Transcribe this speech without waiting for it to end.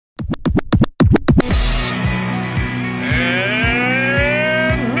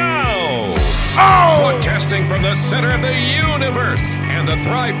Broadcasting from the center of the universe and the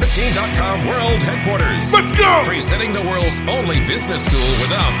Thrive15.com world headquarters. Let's go! Presenting the world's only business school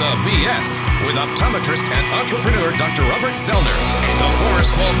without the BS, with optometrist and entrepreneur Dr. Robert Zoellner and the former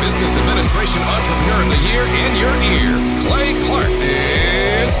Small Business Administration Entrepreneur of the Year in your ear, Clay Clark.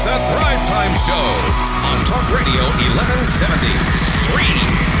 It's the Thrivetime Show on Talk Radio 1170. 3,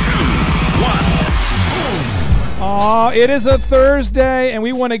 2, 1, boom! It is a Thursday, and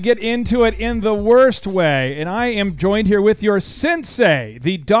we want to get into it in the worst way. And I am joined here with your sensei,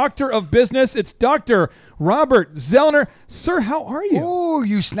 the doctor of business. It's Dr. Robert Zoellner. Sir, how are you? Oh,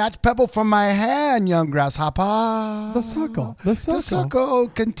 you snatched pebble from my hand, young grasshopper. The suckle. The suckle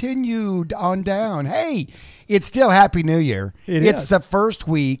continued on down. Hey, it's still Happy New Year. It's the first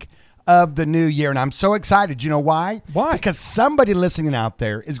week of the new year, and I'm so excited. You know why? Why? Because somebody listening out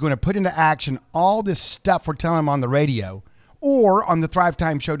there is going to put into action all this stuff we're telling them on the radio or on the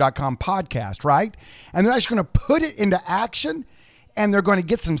ThriveTimeShow.com podcast, right? And they're actually going to put it into action, and they're going to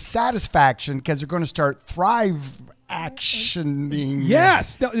get some satisfaction because they're going to start actioning.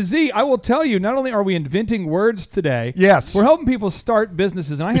 Yes. Now, Z, I will tell you, not only are we inventing words today, yes, we're helping people start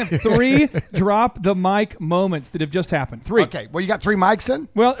businesses. And I have 3 drop the mic moments that have just happened. 3. Okay. Well, you got 3 mics then?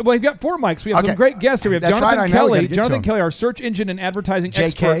 Well, we've got 4 mics. We have some great guests here. We have Jonathan Kelly. Jonathan Kelly, our search engine and advertising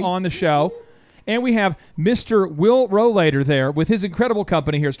expert on the show. And we have Mr. Will Rollator there with his incredible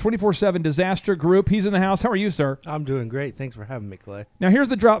company here. It's 24/7 Disaster Group. He's in the house. How are you, sir? I'm doing great. Thanks for having me, Clay. Now, here's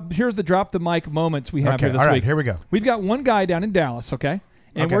the drop the mic moments we have here this week. All right, here we go. We've got one guy down in Dallas, okay?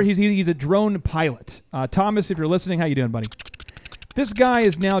 And where he's a drone pilot. Thomas, if you're listening, how you doing, buddy? This guy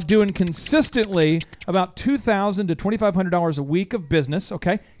is now doing consistently about $2,000 to $2,500 a week of business,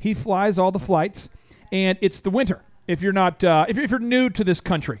 okay? He flies all the flights, and it's the winter. If you're not, if you're new to this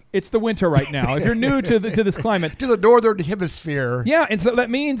country, it's the winter right now. If you're new to this climate, to the northern hemisphere, yeah, and so that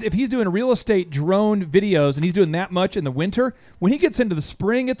means if he's doing real estate drone videos and he's doing that much in the winter, when he gets into the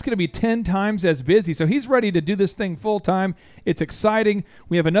spring, it's going to be 10 times as busy. So he's ready to do this thing full time. It's exciting.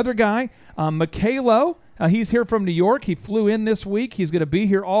 We have another guy, Mikhailo. He's here from New York. He flew in this week. He's going to be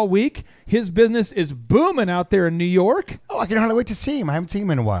here all week. His business is booming out there in New York. Oh, I can hardly wait to see him. I haven't seen him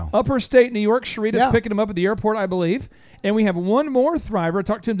in a while. Upper State New York. Sharita's picking him up at the airport, I believe. And we have one more Thriver. I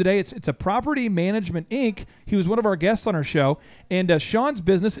talked to him today. It's a Property Management Inc. He was one of our guests on our show. And Sean's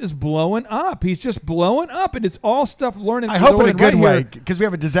business is blowing up. He's just blowing up. And it's all stuff learning. I hope in a good way, because we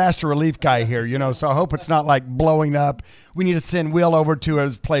have a disaster relief guy here, you know, so I hope it's not like blowing up. We need to send Will over to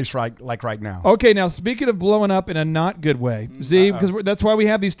his place right now. Okay, now speaking of blowing up in a not good way, Z, because that's why we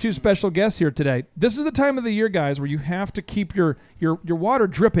have these 2 special guests here today. This is the time of the year, guys, where you have to keep your water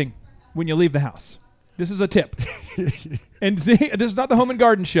dripping when you leave the house. This is a tip. And Z, this is not the Home and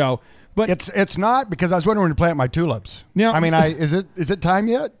Garden Show, but it's not, because I was wondering when to plant my tulips. Now, I mean, is it time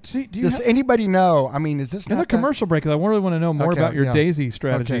yet? See, does anybody know? I mean, is this not the commercial break? I really want to know more about your daisy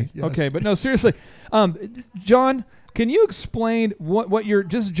strategy. Okay, but no, seriously, John. Can you explain what your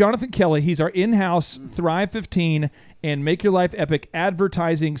Jonathan Kelly? He's our in-house Thrive 15 and Make Your Life Epic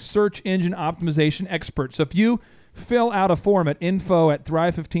advertising search engine optimization expert. So if you fill out a form at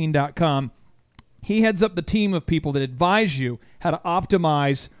info@thrive15.com, he heads up the team of people that advise you how to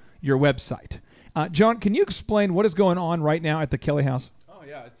optimize your website. John, can you explain what is going on right now at the Kelly house? Oh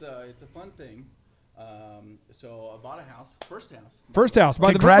yeah, it's a fun thing. So I bought a house, first house.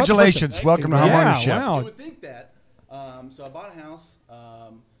 Congratulations! Welcome to homeownership. Wow. You would think that. So I bought a house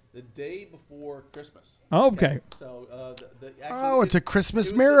the day before Christmas. Oh, okay. So it's a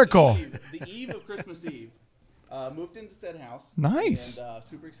Christmas miracle. The eve of Christmas Eve. Moved into said house. Nice. And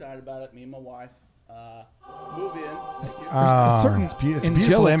super excited about it. Me and my wife move in. It's a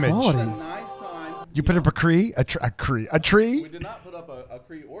beautiful image. It's a nice time. Did you put up a tree? A tree? We did not put up a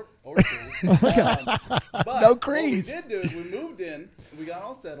tree or tree. But no trees. What we did do is we moved in. We got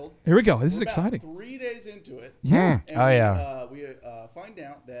all settled. Here we go. This is We're exciting. About 3 days into it. Yeah. And we find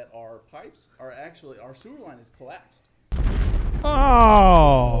out that our pipes are actually, our sewer line is collapsed.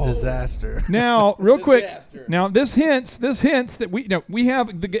 Oh, disaster! Now, real quick. Now, this hints that we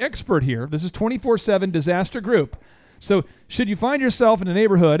have the expert here. This is 24/7 Disaster Group. So, should you find yourself in a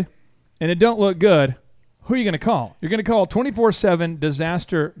neighborhood and it don't look good, who are you going to call? You're going to call 24/7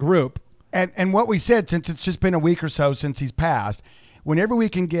 Disaster Group. And what we said, since it's just been a week or so since he's passed, whenever we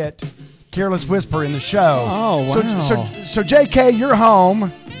can get Careless Whisper in the show. Oh, wow. So JK, you're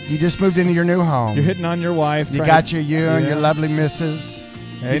home. You just moved into your new home. You're hitting on your wife. You got and your lovely missus.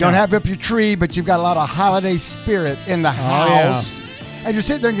 You don't have up your tree, but you've got a lot of holiday spirit in the house. Yeah. And you're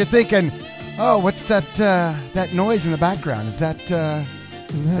sitting there and you're thinking, oh, what's that noise in the background? Is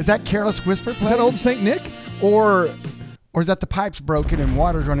that Careless Whisper playing? Is that old St. Nick? Or is that the pipes broken and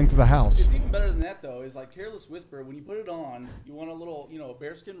water's running through the house? It's even better than that, though. is like Careless Whisper. When you put it on, you want a little, a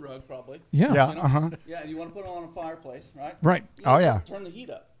bearskin rug probably. Yeah. Yeah. Yeah, and you want to put it on a fireplace, right? Right. Turn the heat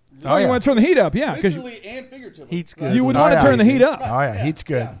up. Oh, you want to turn the heat up, yeah. Literally and figuratively. Heat's good. Right? You would want to turn the heat up. Oh, yeah, heat's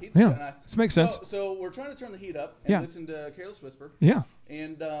good. Yeah, this makes sense. So we're trying to turn the heat up and listen to Careless Whisper. Yeah.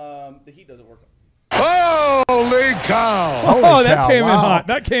 And the heat doesn't work. Holy cow! Oh, that came in hot.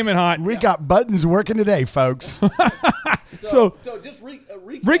 That came in hot. We got buttons working today, folks. So just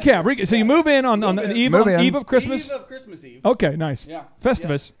recap. So you move in on the eve of Christmas? Eve of Christmas Eve. Okay, nice. Yeah.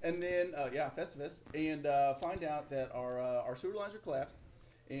 Festivus. Yeah. And then, Festivus. And find out that our sewer lines are collapsed.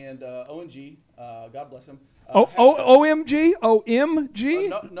 And ONG, God bless them. OMG?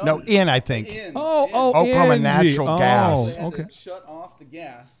 OMG? No, N, I think. N. Oklahoma Natural Gas. They had to shut off the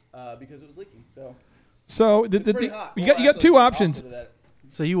gas because it was leaking. So you got two options.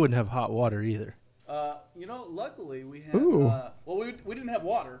 So you wouldn't have hot water either. Luckily we had. We didn't have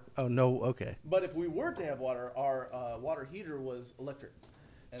water. Oh no, okay. But if we were to have water, our water heater was electric,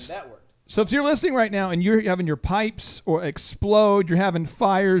 and that worked. So if you're listening right now and you're having your pipes or explode, you're having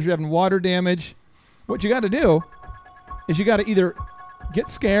fires, you're having water damage, what you got to do is you got to either get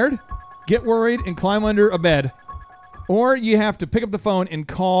scared, get worried, and climb under a bed, or you have to pick up the phone and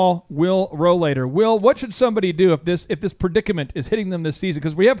call Will Rollator. Will, what should somebody do if this predicament is hitting them this season?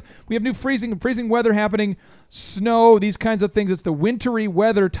 Because we have new freezing weather happening, snow, these kinds of things. It's the wintry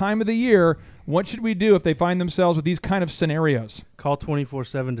weather time of the year. What should we do if they find themselves with these kind of scenarios? Call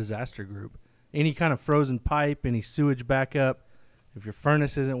 24/7 Disaster Group. Any kind of frozen pipe, any sewage backup. If your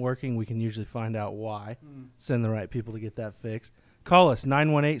furnace isn't working, we can usually find out why. Send the right people to get that fixed. Call us,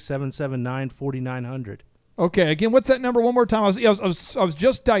 918-779-4900. Okay, again, what's that number one more time? I was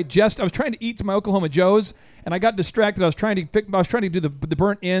just I was trying to eat some Oklahoma Joes, and I got distracted. I was trying to do the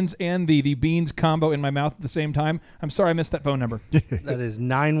burnt ends and the beans combo in my mouth at the same time. I'm sorry I missed that phone number. That is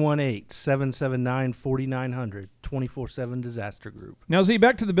 918-779-4900, 24/7 Disaster Group. Now, Z,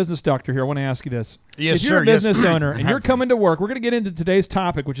 back to the business doctor here. I want to ask you this. Yes, if you're a business owner and you're coming to work, we're going to get into today's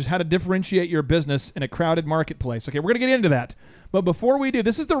topic, which is how to differentiate your business in a crowded marketplace. Okay, we're going to get into that. But before we do,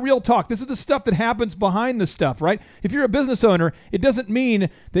 this is the real talk. This is the stuff that happens behind the stuff, right? If you're a business owner, it doesn't mean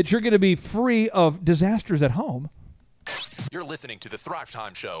that you're going to be free of disasters at home. You're listening to the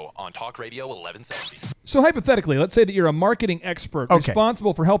Thrivetime Show on Talk Radio 1170. So hypothetically, let's say that you're a marketing expert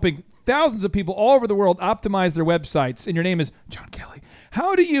responsible for helping thousands of people all over the world optimize their websites, and your name is John Kelly.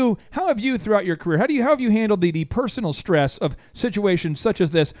 How have you throughout your career, how have you handled the personal stress of situations such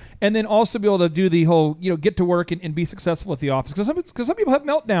as this, and then also be able to do the whole, get to work and be successful at the office? Because some people have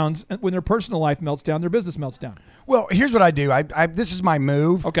meltdowns when their personal life melts down, their business melts down. Well, here's what I do. This is my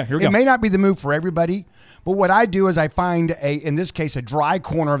move. Okay, here we go. It may not be the move for everybody, but what I do is I find in this case, a dry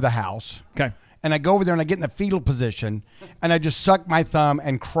corner of the house. Okay. And I go over there and I get in the fetal position and I just suck my thumb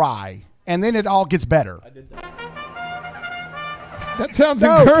and cry. And then it all gets better. I did that. That sounds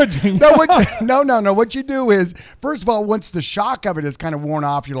encouraging. No. What you do is, first of all, once the shock of it is kind of worn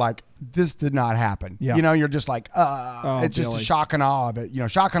off, you're like, this did not happen. Yeah. You're just like, it's just a shock and awe of it.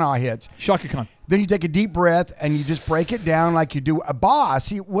 Shock and awe hits. Shock and awe. Then you take a deep breath and you just break it down like you do a boss.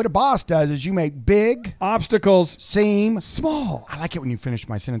 See, what a boss does is you make big obstacles seem small. I like it when you finish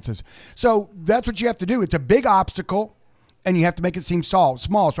my sentences. So that's what you have to do. It's a big obstacle and you have to make it seem small.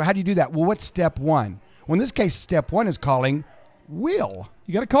 So how do you do that? Well, what's step one? Well, in this case, step one is calling Will.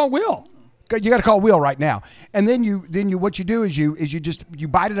 You got to call Will. You got to call Will right now. And then what you do is you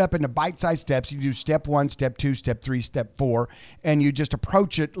bite it up into bite-sized steps. You do step 1, step 2, step 3, step 4, and you just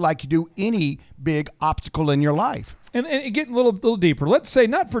approach it like you do any big obstacle in your life. And get a little deeper. Let's say,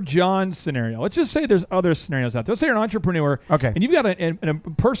 not for John's scenario. Let's just say there's other scenarios out there. Let's say you're an entrepreneur, and you've got a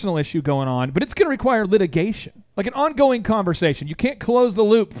personal issue going on, but it's going to require litigation, like an ongoing conversation. You can't close the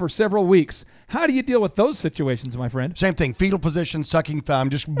loop for several weeks. How do you deal with those situations, my friend? Same thing. Fetal position, sucking thumb,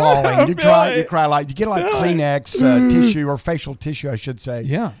 just bawling. You cry like you get like Kleenex tissue or facial tissue, I should say.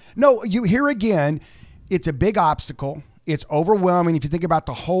 Yeah. No, here again, it's a big obstacle. It's overwhelming if you think about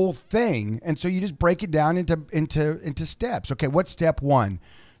the whole thing. And so you just break it down into steps. Okay, what's step 1?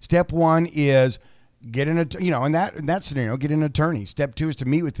 Step 1 is get in that scenario, get an attorney. Step 2 is to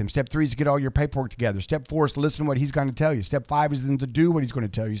meet with him. Step 3 is to get all your paperwork together. Step 4 is to listen to what he's going to tell you. Step 5 is then to do what he's going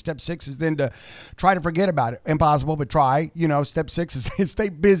to tell you. Step 6 is then to try to forget about it. Impossible, but try. Step 6 is stay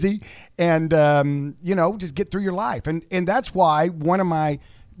busy and, just get through your life. And that's why one of my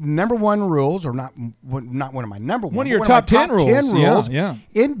number one rules, or not one of my number one. One of your top 10 rules. 10 rules Yeah.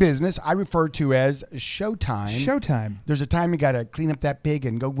 in business I refer to as showtime. Showtime. There's a time you got to clean up that pig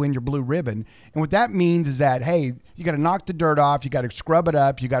and go win your blue ribbon. And what that means is that, hey, you got to knock the dirt off. You got to scrub it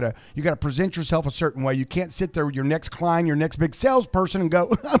up. You got to present yourself a certain way. You can't sit there with your next client, your next big salesperson, and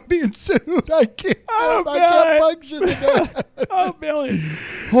go, I'm being sued. I can't function today. Oh, Billy.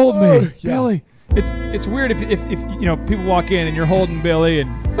 Hold me. Yeah. Billy. It's weird if you know, people walk in and you're holding Billy and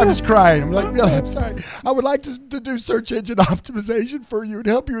I'm just crying. I'm like, Billy, I'm sorry. I would like to do search engine optimization for you and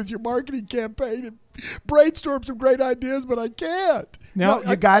help you with your marketing campaign and brainstorm some great ideas, but I can't. Now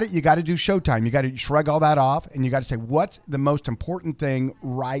you got it. You got to do showtime. You got to shrug all that off, and you got to say, what's the most important thing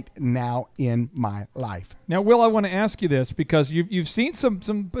right now in my life? Now, Will, I want to ask you this because you've seen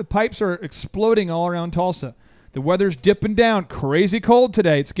some pipes are exploding all around Tulsa. The weather's dipping down. Crazy cold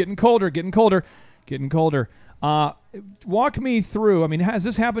today. It's getting colder, getting colder, getting colder. Walk me through. I mean, has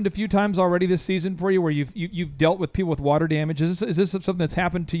this happened a few times already this season for you where you've dealt with people with water damage? Is this something that's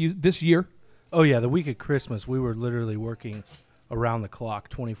happened to you this year? Oh, yeah. The week of Christmas, we were literally working around the clock,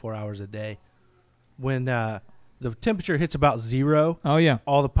 24 hours a day. When the temperature hits about 0, oh yeah,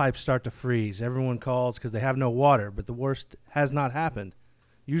 all the pipes start to freeze. Everyone calls because they have no water, but the worst has not happened.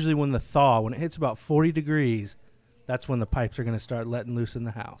 Usually when it hits about 40 degrees, that's when the pipes are going to start letting loose in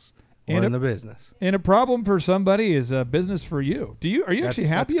the house or in the business. And a problem for somebody is a business for you. Are you actually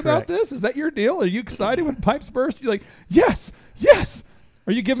happy about this? Is that your deal? Are you excited when pipes burst? You're like, yes, yes.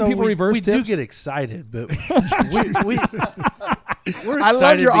 Are you giving people reverse tips? We do get excited, but we're excited. I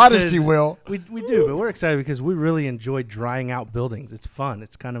love your honesty, Will. We do, but we're excited because we really enjoy drying out buildings. It's fun.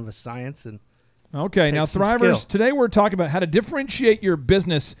 It's kind of a science and okay, now Thrivers, today we're talking about how to differentiate your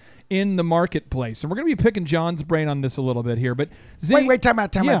business in the marketplace. And we're going to be picking John's brain on this a little bit here. But wait, time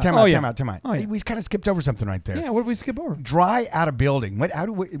out. Oh, yeah. We kind of skipped over something right there. Yeah, what did we skip over? Dry out a building.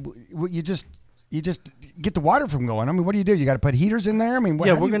 You just get the water from going. I mean, what do? You got to put heaters in there? I mean,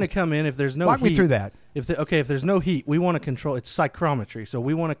 we're going to come in if there's no heat. Walk me through that. If there's no heat, we want to control. It's psychrometry, so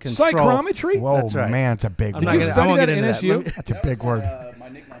we want to control. Psychrometry? Whoa, that's right. Man, it's a big word. Did you study that at NSU? That's a big word. My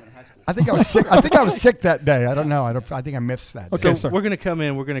nickname in high school. I think I was sick. I think I was sick that day. I don't know. I think I missed that. Okay, so we're going to come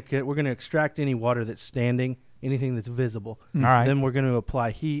in. We're going to extract any water that's standing, anything that's visible. All right. Then we're going to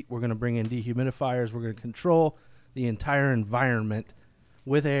apply heat. We're going to bring in dehumidifiers. We're going to control the entire environment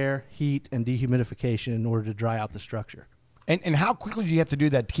with air, heat, and dehumidification in order to dry out the structure. And how quickly do you have to do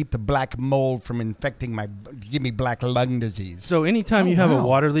that to keep the black mold from infecting give me black lung disease? So anytime you have a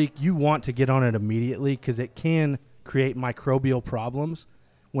water leak, you want to get on it immediately because it can create microbial problems.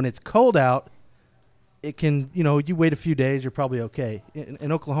 When it's cold out, it can, you wait a few days, you're probably okay.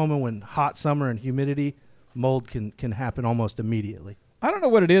 In Oklahoma, when hot summer and humidity, mold can happen almost immediately. I don't know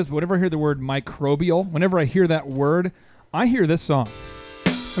what it is, but whenever I hear the word microbial, whenever I hear that word, I hear this song.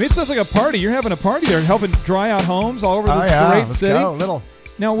 I mean, it sounds like a party. You're having a party there, helping dry out homes all over this great city. Go.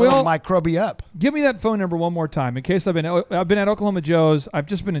 Now, Will, microbe up. Give me that phone number one more time in case I've been at Oklahoma Joe's. I've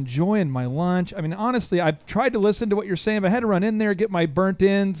just been enjoying my lunch. I mean, honestly, I've tried to listen to what you're saying, but I had to run in there, get my burnt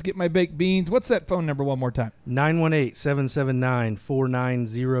ends, get my baked beans. What's that phone number one more time?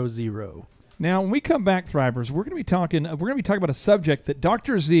 918-779-4900. Now, when we come back, Thrivers, we're going to be talking about a subject that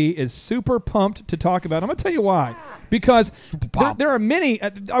Dr. Z is super pumped to talk about. I'm going to tell you why. Because there are many.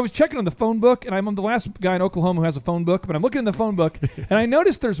 I was checking on the phone book, and I'm the last guy in Oklahoma who has a phone book, but I'm looking in the phone book, and I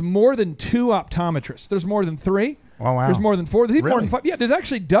noticed there's more than 2 optometrists. There's more than 3. Oh, wow. There's more than 4. There's really? more than 5. Yeah, there's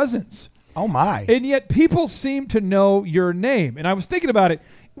actually dozens. Oh, my. And yet people seem to know your name. And I was thinking about it.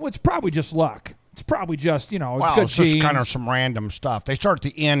 Well, it's probably just luck. It's probably just, good it's just genes. kind of some random stuff. They start at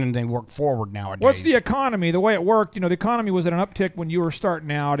the end and they work forward nowadays. What's the economy? The way it worked, the economy was at an uptick when you were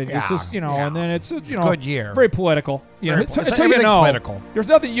starting out, and it's just, and then it's, good year. Very political. It's political. There's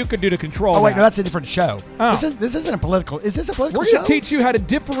nothing you can do to control. Oh wait, no, that's a different show. Oh. This isn't a political. Is this a political show? We're going to teach you how to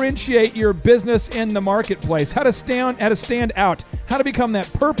differentiate your business in the marketplace, how to stand out, how to become that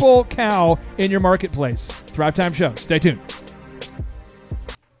purple cow in your marketplace. Thrivetime Show. Stay tuned.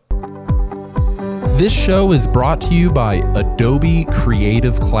 This show is brought to you by Adobe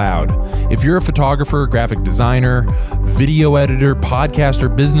Creative Cloud. If you're a photographer, graphic designer, video editor,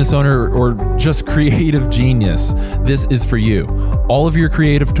 podcaster, business owner, or just creative genius, this is for you. All of your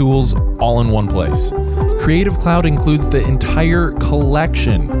creative tools, all in one place. Creative Cloud includes the entire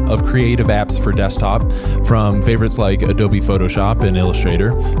collection of creative apps for desktop, from favorites like Adobe Photoshop and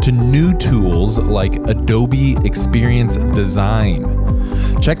Illustrator to new tools like Adobe Experience Design.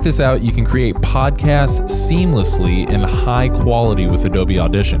 Check this out. You can create podcasts seamlessly and high quality with Adobe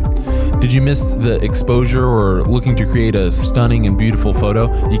Audition. Did you miss the exposure or looking to create a stunning and beautiful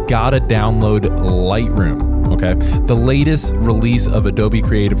photo? You gotta download Lightroom. Okay, the latest release of Adobe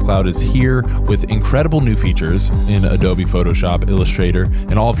Creative Cloud is here with incredible new features in Adobe Photoshop, Illustrator,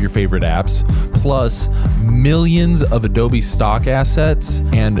 and all of your favorite apps, plus millions of Adobe stock assets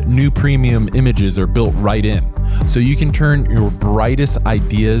and new premium images are built right in. So you can turn your brightest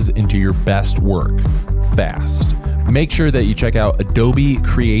ideas into your best work fast. Make sure that you check out Adobe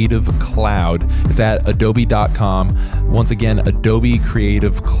Creative Cloud. It's at adobe.com. Once again, Adobe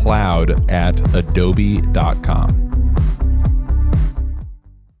Creative Cloud at adobe.com.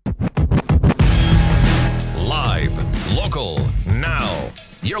 Live, local, now.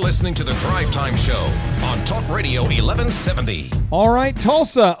 You're listening to the Thrivetime Show on Talk Radio 1170. All right,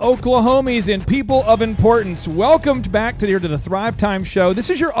 Tulsa, Oklahomies, and people of importance, welcomed back to the Thrivetime Show.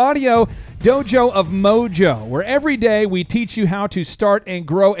 This is your audio dojo of mojo, where every day we teach you how to start and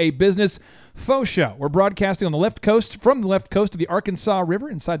grow a business. Faux show. We're broadcasting on the left coast, from the left coast of the Arkansas River,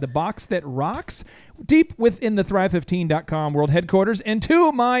 inside the box that rocks, deep within the Thrive15.com world headquarters. And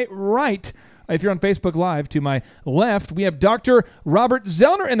to my right, if you're on Facebook Live, to my left, we have Dr. Robert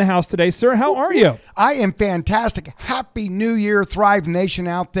Zoellner in the house today. Sir, how are you? I am fantastic. Happy New Year, Thrive Nation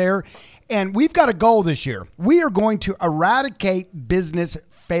out there. And we've got a goal this year. We are going to eradicate business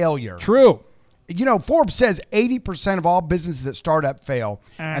failure. True. You know, Forbes says 80% of all businesses that start up fail.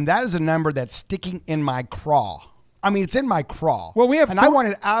 And that is a number that's sticking in my craw. I mean, it's in my craw. Well, I want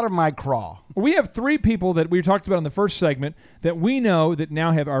it out of my craw. We have three people that we talked about in the first segment that we know that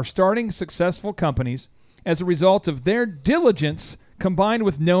now are starting successful companies as a result of their diligence combined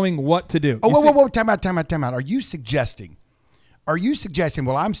with knowing what to do. Oh, whoa, time out. Are you suggesting,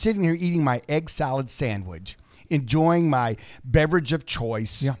 well, I'm sitting here eating my egg salad sandwich, enjoying my beverage of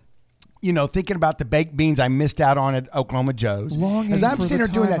choice. Yeah. You know, thinking about the baked beans I missed out on at Oklahoma Joe's. As I'm sitting here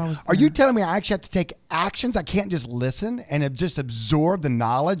doing that, are you telling me I actually have to take actions? I can't just listen and just absorb the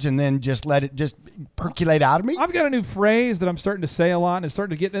knowledge and then just let it just percolate out of me? I've got a new phrase that I'm starting to say a lot, and I'm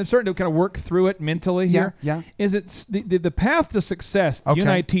starting to kind of work through it mentally here. Yeah. Is it's the path to success that you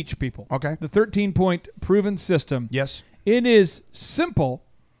and I teach people. Okay. The 13-point proven system. Yes. It is simple,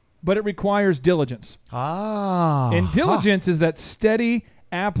 but it requires diligence. And diligence is that steady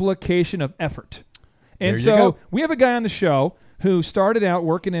application of effort. And so we have a guy on the show who started out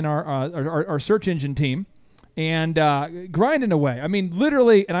working in our search engine team and grinding away. I mean,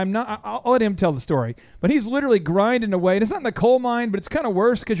 literally, and I'll let him tell the story, but he's literally grinding away. And it's not in the coal mine, but it's kind of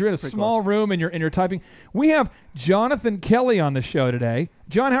worse because you're in a small room and you're typing. We have Jonathan Kelly on the show today.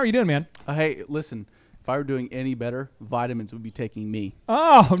 John, how are you doing, man? Hey, listen. If I were doing any better, vitamins would be taking me.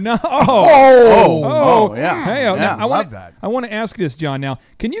 Oh, no. Yeah. Hey, now, I love that. I want to ask this, John. Now,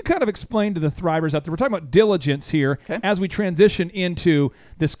 can you kind of explain to the Thrivers out there, we're talking about diligence here as we transition into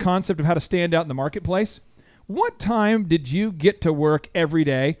this concept of how to stand out in the marketplace. What time did you get to work every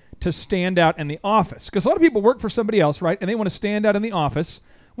day to stand out in the office? Because a lot of people work for somebody else, right? And they want to stand out in the office.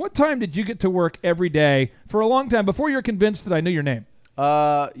 What time did you get to work every day for a long time before you're convinced that I knew your name?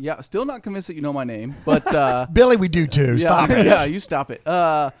 Yeah, still not convinced that you know my name, but Billy, we do too. Stop it. Yeah, you stop it.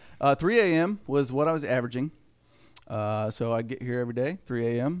 3 a.m. was what I was averaging. So I'd get here every day,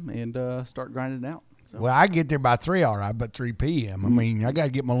 3 a.m. and start grinding it out. So. Well, I get there by 3, all right, but 3 p.m. I mean, I got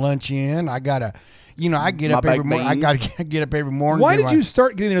to get my lunch in. I got to, I get up every morning. I got to get up every morning. Why did you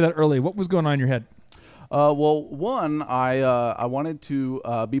start getting there that early? What was going on in your head? Well, one, I wanted to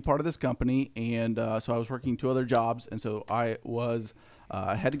be part of this company, and so I was working 2 other jobs, and so I was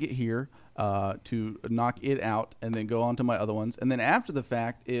had to get here to knock it out and then go on to my other ones. And then after the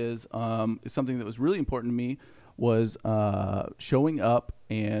fact is something that was really important to me was showing up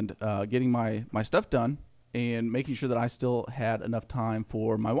and getting my stuff done and making sure that I still had enough time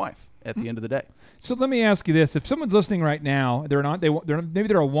for my wife at the end of the day. So let me ask you this: if someone's listening right now, maybe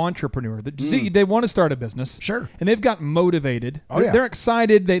they're a wantrepreneur. They want to start a business, sure, and they've got motivated. They're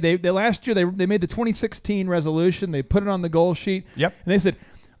excited. They last year they made the 2016 resolution. They put it on the goal sheet. Yep, and they said,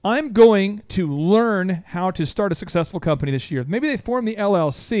 I'm going to learn how to start a successful company this year. Maybe they formed the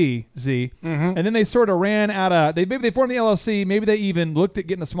LLC, and then they sort of ran out of. Maybe they formed the LLC. Maybe they even looked at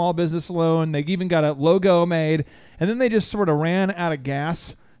getting a small business loan. They even got a logo made, and then they just sort of ran out of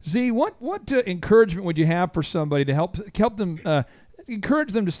gas. What encouragement would you have for somebody to help them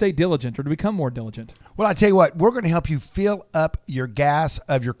encourage them to stay diligent or to become more diligent? Well, I tell you what, we're going to help you fill up your gas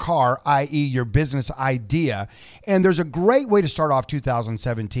of your car, i.e. your business idea. And there's a great way to start off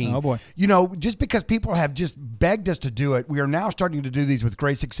 2017. Oh, boy. Just because people have just begged us to do it, we are now starting to do these with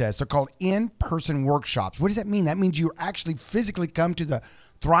great success. They're called in-person workshops. What does that mean? That means you actually physically come to the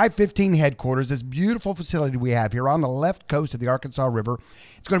Thrive 15 headquarters, this beautiful facility we have here on the left coast of the Arkansas River.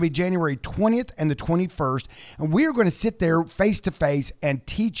 It's going to be January 20th and the 21st, and we are going to sit there face-to-face and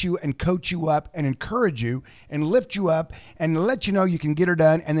teach you and coach you up and encourage you and lift you up and let you know you can get her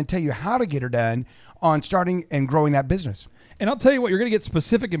done and then tell you how to get her done on starting and growing that business. And I'll tell you what, you're going to get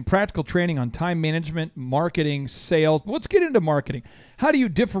specific and practical training on time management, marketing, sales. But let's get into marketing. How do you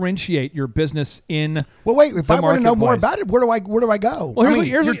differentiate your business in Well, wait, if I want to know more about it, where do I go? Well,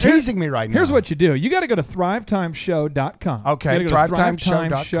 you're teasing me right now. Here's what you do. You got to go to thrivetimeshow.com. Okay,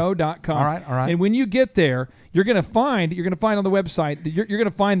 thrivetimeshow.com. All right. And when you get there, you're going to find on the website, you're going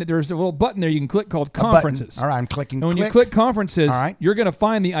to find that there's a little button there you can click called Conferences. All right, I'm clicking. And when you click Conferences, you're going to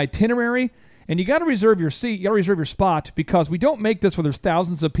find the itinerary. And you got to reserve your seat. You got to reserve your spot because we don't make this where there's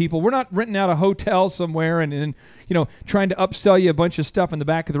thousands of people. We're not renting out a hotel somewhere and trying to upsell you a bunch of stuff in the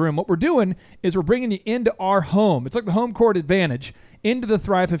back of the room. What we're doing is we're bringing you into our home. It's like the home court advantage into the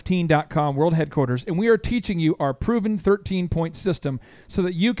Thrive15.com world headquarters, and we are teaching you our proven 13-point system so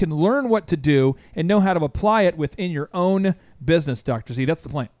that you can learn what to do and know how to apply it within your own business, Dr. Z. That's the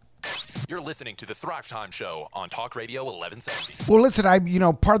plan. You're listening to the Thrivetime Show on Talk Radio 1170. Well, listen,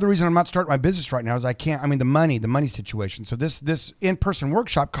 part of the reason I'm not starting my business right now is the money situation. So this in-person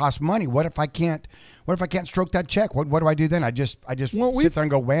workshop costs money. What if I can't stroke that check? What do I do then? I just sit there and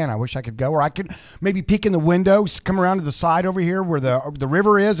go, man, I wish I could go. Or I could maybe peek in the window, come around to the side over here where the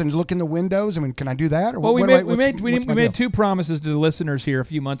river is and look in the windows. I mean, can I do that? Or well, we made two promises to the listeners here a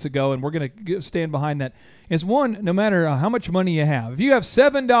few months ago, and we're going to stand behind that. Is one, no matter how much money you have, if you have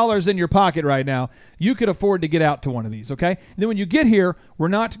 $7 in your pocket right now, you could afford to get out to one of these, okay? And then when you get here, we're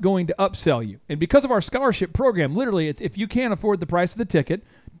not going to upsell you. And because of our scholarship program, literally, it's if you can't afford the price of the ticket,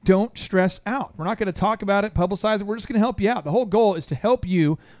 don't stress out. We're not going to talk about it, publicize it. We're just going to help you out. The whole goal is to help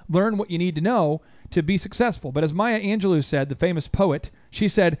you learn what you need to know to be successful. But as Maya Angelou said, the famous poet, she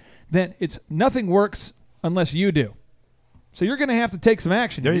said that nothing works unless you do. So you're going to have to take some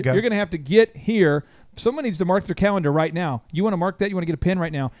action. There you go. You're going to have to get here. Someone needs to mark their calendar right now. You want to mark that? You want to get a pen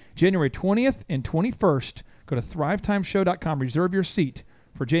right now? January 20th and 21st. Go to thrivetimeshow.com. Reserve your seat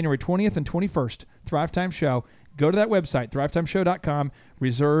for January 20th and 21st. Thrivetime Show. Go to that website, thrivetimeshow.com.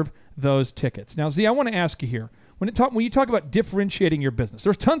 Reserve those tickets. Now, Z, I want to ask you here. When you talk about differentiating your business,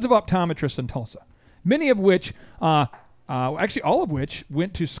 there's tons of optometrists in Tulsa, many of which, actually all of which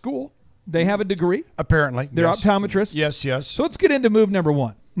went to school. They have a degree. Apparently. They're optometrists. Yes. So let's get into move number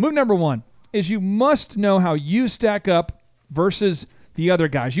one. Move number one is you must know how you stack up versus the other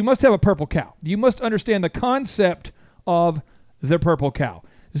guys. You must have a purple cow. You must understand the concept of the purple cow.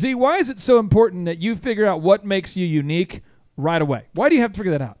 Z, why is it so important that you figure out what makes you unique right away? Why do you have to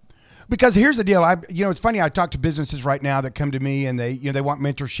figure that out? Because here's the deal. It's funny. I talk to businesses right now that come to me and they want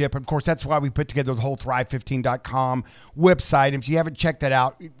mentorship. Of course, that's why we put together the whole Thrive15.com website. If you haven't checked that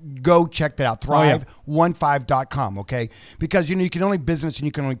out, go check that out. Thrive15.com. Okay, because you can only business and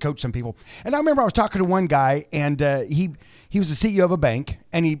you can only coach some people. And I remember I was talking to one guy and he was the CEO of a bank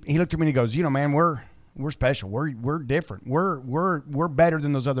and he looked at me and he goes, man, we're special. We're different. We're better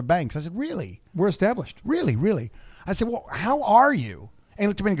than those other banks. I said, really? We're established. Really? I said, well, how are you? And he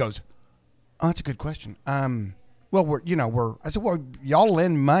looked at me and goes, oh, that's a good question. Well, I said, well, y'all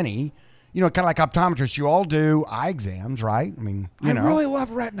lend money, kind of like optometrists. You all do eye exams, right? I mean, I really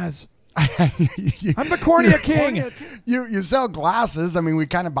love retinas. I'm the cornea king. You sell glasses. I mean, we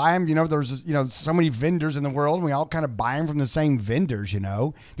kind of buy them. There's so many vendors in the world, and we all kind of buy them from the same vendors.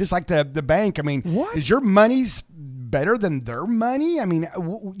 Just like the bank. I mean, what? Is your money's better than their money? I mean,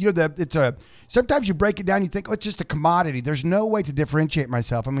 sometimes you break it down, you think, oh, it's just a commodity. There's no way to differentiate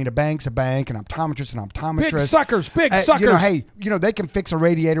myself. I mean, a bank's a bank, an optometrist, an optometrist. Big suckers. They can fix a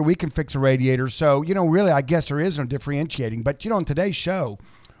radiator, we can fix a radiator. So, really, I guess there is no differentiating. But, in today's show,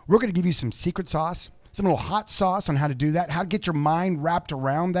 we're going to give you some secret sauce, some little hot sauce on how to do that, how to get your mind wrapped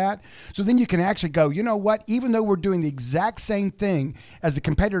around that. So then you can actually go, you know what, even though we're doing the exact same thing as the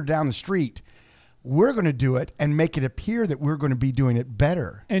competitor down the street, we're going to do it and make it appear that we're going to be doing it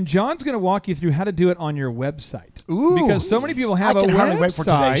better. And John's going to walk you through how to do it on your website. Ooh. Because so many people have a website. I can hardly wait for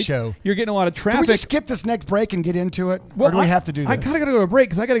today's show. You're getting a lot of traffic. Can we just skip this next break and get into it? Or do we have to do this? I kind of got to go to a break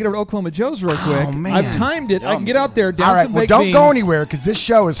because I got to get over to Oklahoma Joe's real quick. Oh, man. I've timed it. I can get out there, down some baked don't beans. go anywhere because this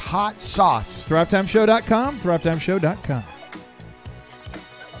show is hot sauce. Thrivetimeshow.com, thrivetimeshow.com.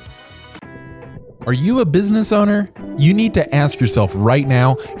 Are you a business owner? You need to ask yourself right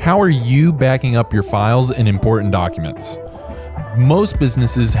now, how are you backing up your files and important documents? Most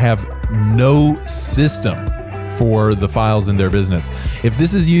businesses have no system for the files in their business. If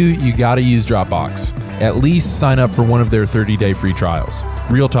this is you, you got to use Dropbox. At least sign up for one of their 30-day free trials.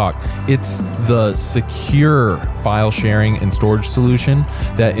 Real talk, it's the secure file sharing and storage solution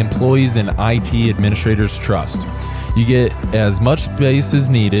that employees and IT administrators trust. You get as much space as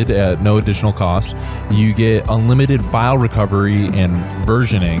needed at no additional cost. You get unlimited file recovery and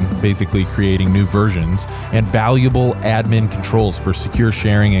versioning, basically creating new versions, and valuable admin controls for secure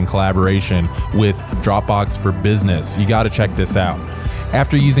sharing and collaboration with Dropbox for Business. You got to check this out.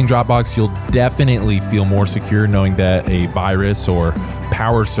 After using Dropbox, you'll definitely feel more secure knowing that a virus or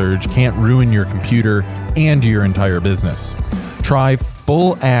power surge can't ruin your computer and your entire business. Try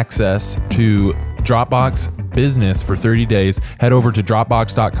full access to Dropbox Business for 30 days. Head over to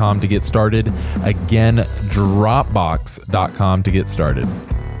Dropbox.com to get started. Again, Dropbox.com to get started.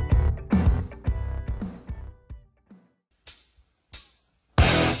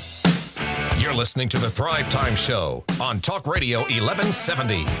 You're listening to the Thrivetime Show on Talk Radio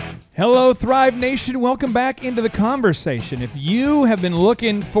 1170. Hello, Thrive Nation. Welcome back into the conversation. If you have been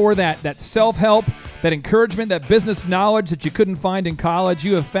looking for that self-help, that encouragement, that business knowledge that you couldn't find in college,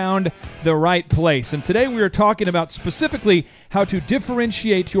 you have found the right place. And today we are talking about specifically how to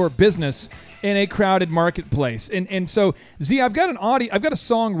differentiate your business in a crowded marketplace. And so, Z, I've got a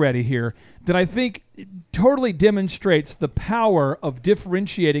song ready here that I think totally demonstrates the power of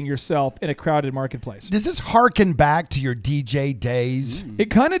differentiating yourself in a crowded marketplace. Does this harken back to your DJ days? It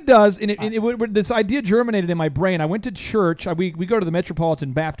kind of does, and this idea germinated in my brain. I went to church. We go to the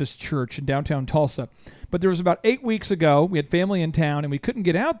Metropolitan Baptist Church in downtown Tulsa, but there was about 8 weeks ago, we had family in town, and we couldn't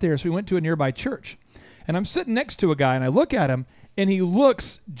get out there, so we went to a nearby church. And I'm sitting next to a guy, and I look at him, and he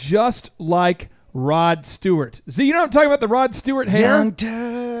looks just like Rod Stewart. See, you know what I'm talking about, the Rod Stewart hair? Young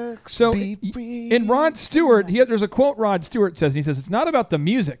Turks, so be free. in Rod Stewart, there's a quote Rod Stewart says, and he says, it's not about the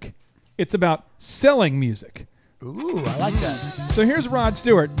music, it's about selling music. Ooh, I like that. So here's Rod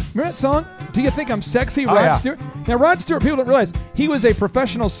Stewart. Remember that song? Do you think I'm sexy, Rod Stewart? Now, Rod Stewart, people don't realize, he was a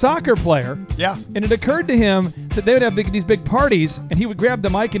professional soccer player. Yeah. And it occurred to him that they would have these big parties, and he would grab the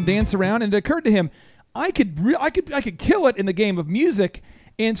mic and dance around, and it occurred to him, I could kill it in the game of music.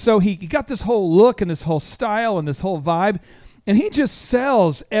 And so he got this whole look and this whole style and this whole vibe, and he just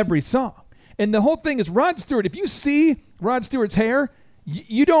sells every song. And the whole thing is Rod Stewart. If you see Rod Stewart's hair,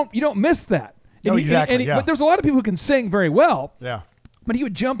 you don't miss that. No, exactly. But there's a lot of people who can sing very well. Yeah. But he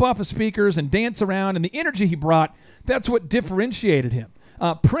would jump off of speakers and dance around, and the energy he brought, that's what differentiated him.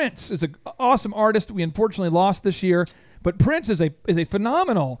 Prince is an awesome artist we unfortunately lost this year, but Prince is a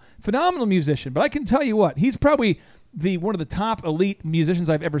phenomenal musician. But I can tell you what, he's probably one of the top elite musicians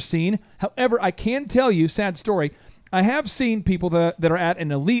I've ever seen. However, I can tell you, sad story, I have seen people that are at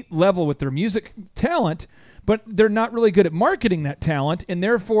an elite level with their music talent, but they're not really good at marketing that talent, and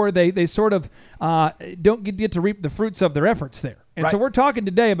therefore they sort of don't get to reap the fruits of their efforts there. And so we're talking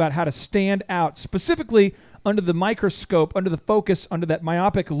today about how to stand out, specifically under the microscope, under the focus, under that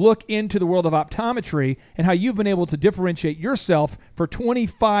myopic look into the world of optometry, and how you've been able to differentiate yourself for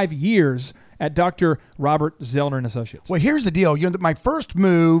 25 years at Dr. Robert Zoellner and Associates. Well, here's the deal. My first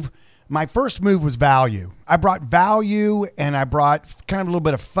move was value. I brought value, and I brought kind of a little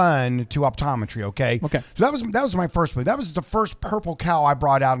bit of fun to optometry, okay? Okay. So that was my first move. That was the first purple cow I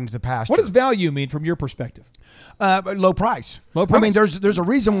brought out into the pasture. What does value mean from your perspective? Low price. Low price. I mean, there's a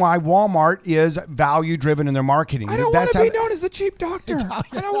reason why Walmart is value driven in their marketing. I don't want to be known as the cheap doctor.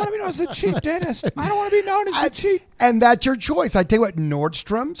 I don't want to be known as the cheap dentist. I don't want to be known as the cheap. And that's your choice. I tell you what,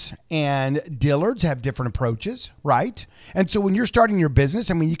 Nordstrom's and Dillard's have different approaches, right? And so when you're starting your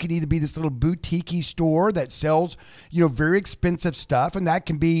business, I mean, you could either be this little boutique-y store that sells, very expensive stuff, and that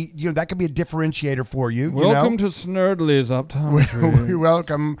can be, that can be a differentiator for you. Welcome to Snurdley's Optometry.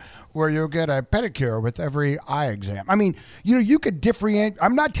 Welcome, where you'll get a pedicure with every eye exam. I mean, you could differentiate.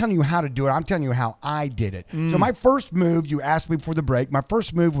 I'm not telling you how to do it. I'm telling you how I did it. So my first move, you asked me before the break, my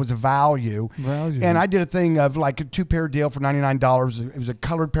first move was a value. And I did a thing of like a 2-pair deal for $99. It was a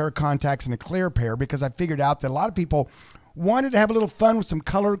colored pair of contacts and a clear pair, because I figured out that a lot of people wanted to have a little fun with some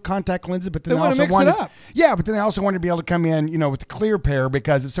colored contact lenses, but then they also wanted to mix it up. Yeah, but then they also wanted to be able to come in, with the clear pair,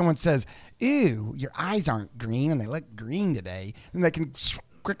 because if someone says, "Ew, your eyes aren't green and they look green today," then they can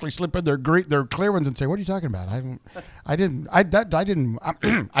quickly slip in their clear ones and say, "What are you talking about? I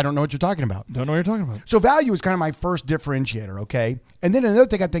don't know what you're talking about." Don't know what you're talking about. So value is kind of my first differentiator, okay? And then another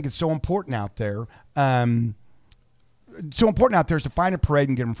thing I think is so important out there, is to find a parade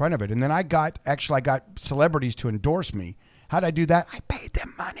and get in front of it. And then I got celebrities to endorse me. How did I do that? I paid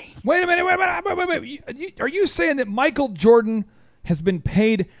them money. Wait a minute. Are you saying that Michael Jordan has been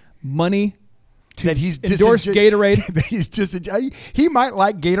paid money that he's endorsed Gatorade. That he's he might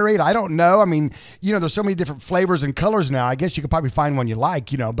like Gatorade. I don't know. I mean, there's so many different flavors and colors now. I guess you could probably find one you like,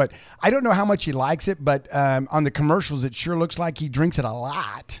 but I don't know how much he likes it. But on the commercials, it sure looks like he drinks it a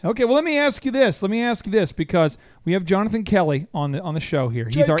lot. Okay, well, let me ask you this. Because we have Jonathan Kelly on the show here.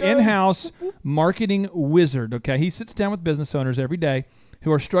 He's our in-house marketing wizard. Okay, he sits down with business owners every day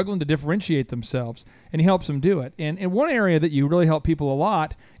who are struggling to differentiate themselves, and he helps them do it. And one area that you really help people a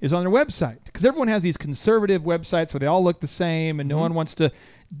lot is on their website, because everyone has these conservative websites where they all look the same and no one wants to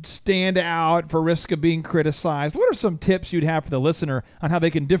stand out for risk of being criticized. What are some tips you'd have for the listener on how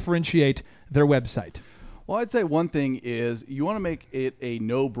they can differentiate their website? Well, I'd say one thing is you want to make it a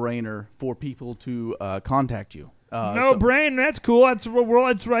no-brainer for people to contact you. Brain, that's cool. That's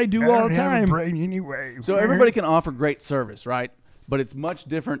what I do all the time. I don't have a brain anyway. So everybody can offer great service, right? But it's much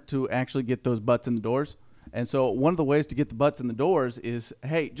different to actually get those butts in the doors. And so one of the ways to get the butts in the doors is,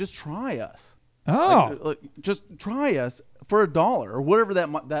 hey, just try us. Just try us for $1 or whatever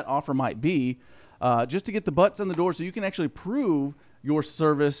that offer might be, just to get the butts in the door so you can actually prove your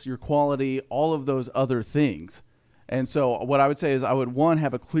service, your quality, all of those other things. And so what I would say is I would, one,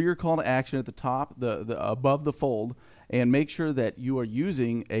 have a clear call to action at the top, the above the fold, and make sure that you are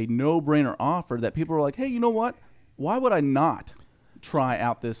using a no-brainer offer that people are like, hey, you know what? Why would I not try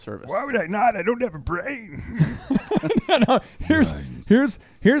out this service? Why would I not? I don't have a brain. No.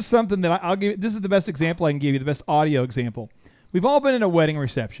 Here's something that I'll give you. This is the best example I can give you, the best audio example. We've all been in a wedding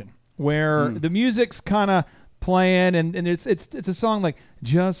reception where the music's kind of playing and it's a song like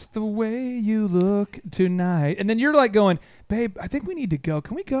Just the Way You Look Tonight, and then you're like going, babe, I think we need to go.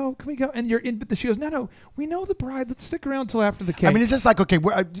 Can we go? And you're in, but she goes, no, we know the bride. Let's stick around till after the cake. I mean, it's just like, okay,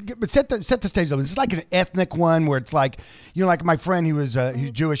 but set the stage. It's like an ethnic one where it's like, like my friend who was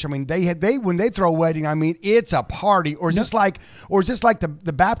who's Jewish. I mean, they when they throw a wedding, I mean, it's a party. Or is this like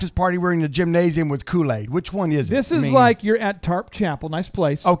the Baptist party we're in the gymnasium with Kool-Aid? Which one is it? This is like you're at Tarp Chapel, nice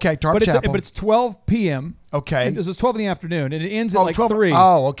place. Okay, Tarp Chapel. But it's 12 p.m. Okay. And it's 12 in the afternoon, and it ends at 12, 3.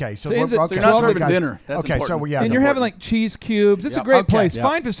 Oh, okay. So you're not serving dinner. That's okay, important. so and you're having like cheese cubes. It's a great place,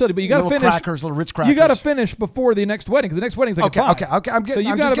 fine facility, but you got to finish. Little Ritz crackers. You got to finish before the next wedding, because the next wedding's like at 5. Okay. I'm getting so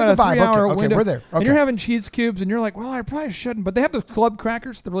you got about a 3-hour window. Okay, we're there. Okay. And you're having cheese cubes, and you're like, well, I probably shouldn't, but they have the club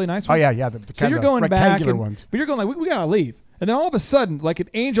crackers, the really nice ones. Oh yeah. So you're going back, but you're going like, we got to leave, and then all of a sudden, like an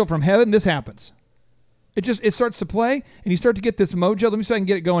angel from heaven, this happens. It starts to play, and you start to get this mojo. Let me see if I can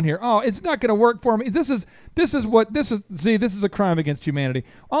get it going here. Oh, it's not going to work for me. This is a crime against humanity.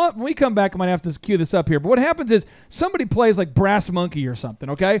 When we come back, I might have to cue this up here. But what happens is somebody plays like Brass Monkey or something,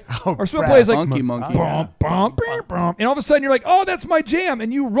 okay? Or somebody plays like Monkey. And all of a sudden you're like, oh, that's my jam,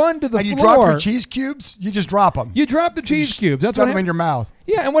 and you run to the floor. And you drop your cheese cubes. You just drop them. You drop the cheese cubes. That's what them in your mouth.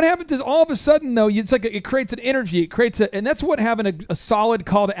 Yeah, and what happens is all of a sudden, though, it's like it creates an energy. And that's what having a solid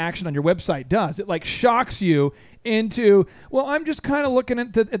call to action on your website does. It like shocks you into, well, I'm just kind of looking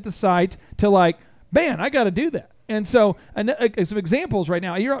at the site to like, man, I got to do that. And so, some examples right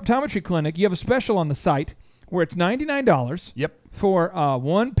now. At your optometry clinic, you have a special on the site where it's $99. Yep. For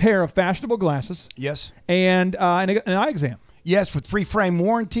one pair of fashionable glasses. Yes. And an eye exam. Yes, with free frame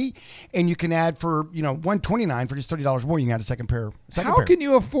warranty, and you can add for $129 for just $30 more. You can add a second pair. How can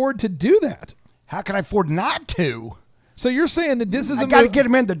you afford to do that? How can I afford not to? So you're saying that this is I got to get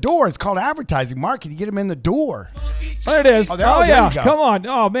them in the door. It's called advertising marketing. You get them in the door. There it is. Oh, yeah. Come on.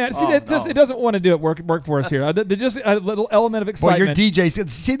 Oh, man. See, it doesn't want to do it work for us here. Just a little element of excitement. Well, your DJ.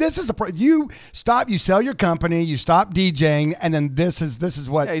 See, this is you sell your company, you stop DJing, and then this is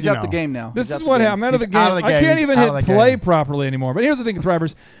what. Yeah, he's out the game now. This is what I'm out of the game. I can't even hit play properly anymore. But here's the thing,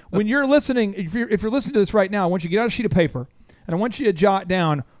 Thrivers. When you're listening, if you're listening to this right now, I want you to get out a sheet of paper, and I want you to jot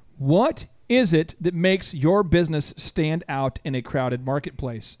down what is it that makes your business stand out in a crowded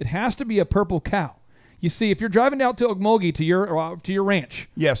marketplace. It has to be a purple cow. You see, if you're driving out to Okmulgee to your ranch,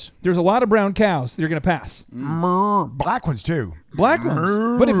 yes, there's a lot of brown cows that you're going to pass. Black ones too. Black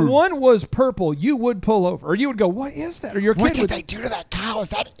ones. But if one was purple, you would pull over, or you would go, "What is that?" Or your kid what did they do to that cow? Is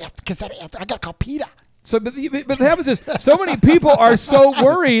that because I got to call PETA? So, but what happens is so many people are so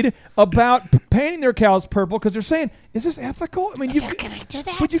worried about painting their cows purple because they're saying, "Is this ethical?" I mean, can I do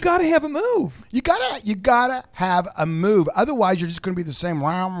that? But you got to have a move. You gotta have a move. Otherwise, you're just going to be the same.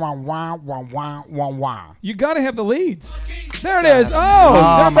 Wah wah wah wah wah wah wah. You got to have the leads. There it is.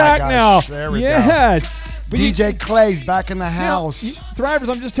 Oh, they're back now. There we go. Yes. But DJ Clay's back in the house. Thrivers,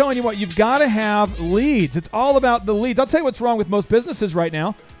 I'm just telling you what, you've got to have leads. It's all about the leads. I'll tell you what's wrong with most businesses right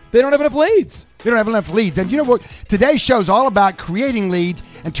now. They don't have enough leads. They don't have enough leads. And you know what? Today's show is all about creating leads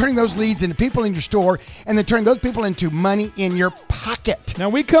and turning those leads into people in your store and then turning those people into money in your pocket. Now,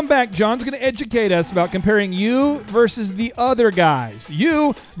 we come back. John's going to educate us about comparing you versus the other guys.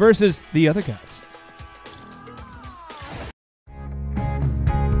 You versus the other guys.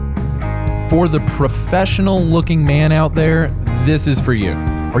 For the professional-looking man out there, this is for you.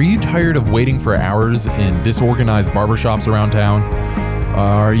 Are you tired of waiting for hours in disorganized barbershops around town?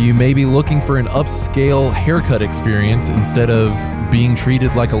 Are you maybe looking for an upscale haircut experience instead of being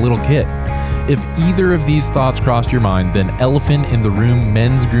treated like a little kid? If either of these thoughts crossed your mind, then Elephant in the Room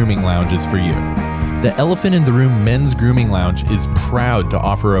Men's Grooming Lounge is for you. The Elephant in the Room Men's Grooming Lounge is proud to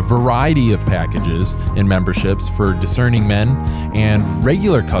offer a variety of packages and memberships for discerning men and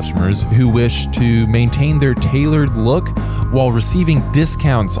regular customers who wish to maintain their tailored look while receiving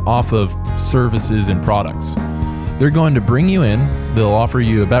discounts off of services and products. They're going to bring you in, they'll offer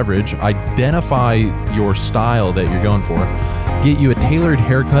you a beverage, identify your style that you're going for, get you a tailored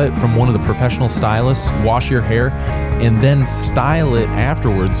haircut from one of the professional stylists, wash your hair, and then style it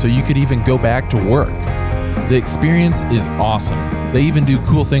afterwards so you could even go back to work. The experience is awesome. They even do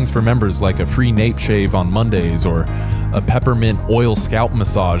cool things for members like a free nape shave on Mondays or a peppermint oil scalp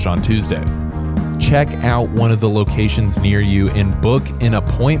massage on Tuesday. Check out one of the locations near you and book an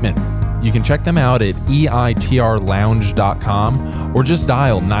appointment. You can check them out at eitrlounge.com or just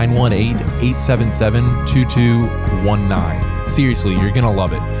dial 918-877-2219. Seriously, you're going to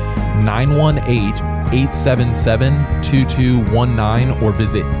love it. 918-877-2219 or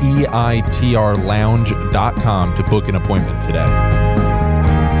visit eitrlounge.com to book an appointment today.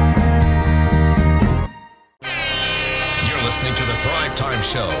 You're listening to the Thrivetime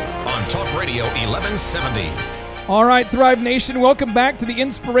Show on Talk Radio 1170. All right, Thrive Nation, welcome back to the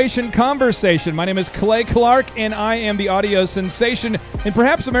Inspiration Conversation. My name is Clay Clark, and I am the audio sensation and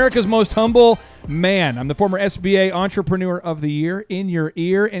perhaps America's most humble man. I'm the former SBA Entrepreneur of the Year in your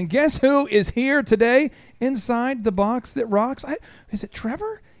ear. And guess who is here today inside the box that rocks? Is it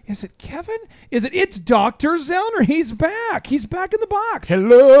Trevor? Is it Kevin? It's Dr. Zoellner. He's back. He's back in the box.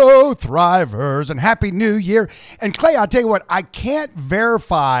 Hello, Thrivers, and Happy New Year. And Clay, I'll tell you what, I can't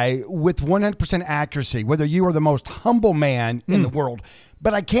verify with 100% accuracy whether you are the most humble man in the world.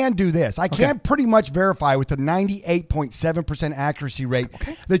 But I can do this. I can pretty much verify with a 98.7% accuracy rate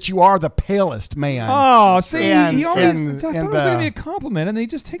that you are the palest man. Oh, see, he always thought it was going to be a compliment, and then he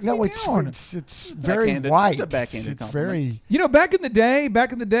just takes me down. It's very white. It's a backhanded compliment. Very. You know, back in the day,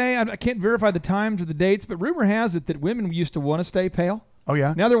 I can't verify the times or the dates, but rumor has it that women used to want to stay pale. Oh,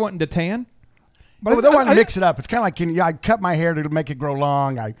 yeah? Now they're wanting to tan. But they want to mix it up. It's kind of like, I cut my hair to make it grow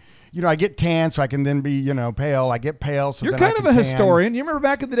long. I get tan so I can then be, pale. I get pale so You're then I kind can of a tan. historian. You remember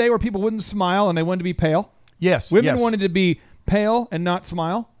back in the day where people wouldn't smile and they wanted to be pale? Yes. Women wanted to be pale and not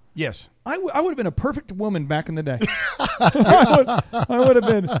smile? Yes. I would have been a perfect woman back in the day. I would have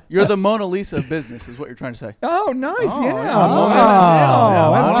been. You're the Mona Lisa of business, is what you're trying to say. Oh, nice.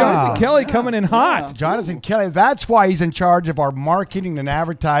 Oh, That's Jonathan Kelly coming in hot. Jonathan Kelly, that's why he's in charge of our marketing and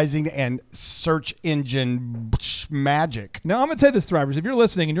advertising and search engine magic. Now, I'm going to tell you this, Thrivers. If you're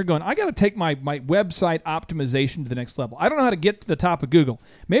listening and you're going, I got to take my website optimization to the next level. I don't know how to get to the top of Google.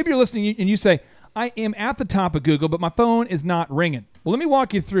 Maybe you're listening and you say, I am at the top of Google, but my phone is not ringing. Well, let me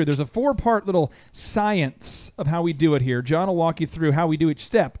walk you through. There's a 4-part little science of how we do it here. John will walk you through how we do each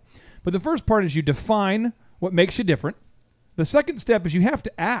step. But the first part is you define what makes you different. The second step is you have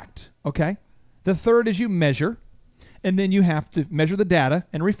to act, okay? The third is you measure, and then you have to measure the data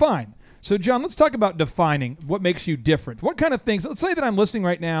and refine. So, John, let's talk about defining what makes you different. What kind of things? Let's say that I'm listening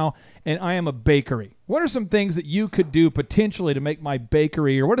right now and I am a bakery. What are some things that you could do potentially to make my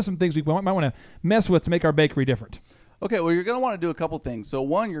bakery, or what are some things we might want to mess with to make our bakery different? Okay, well, you're going to want to do a couple things. So,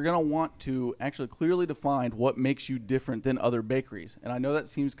 one, you're going to want to actually clearly define what makes you different than other bakeries. And I know that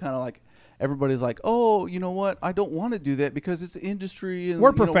seems kind of like everybody's like, oh, you know what? I don't want to do that because it's industry. And,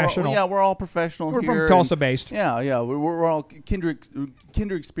 we're professional. We're all professional we're here. We're from Tulsa-based. Yeah. We're all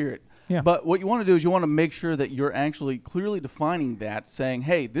kindred spirit. Yeah. But what you want to do is you want to make sure that you're actually clearly defining that, saying,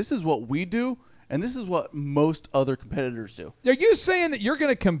 hey, this is what we do, and this is what most other competitors do. Are you saying that you're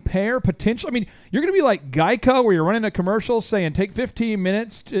going to compare potential? I mean, you're going to be like Geico where you're running a commercial saying take 15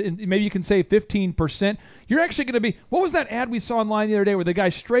 minutes, and maybe you can save 15%. You're actually going to be, what was that ad we saw online the other day where the guy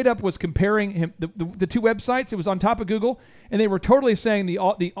straight up was comparing the two websites? It was on top of Google, and they were totally saying the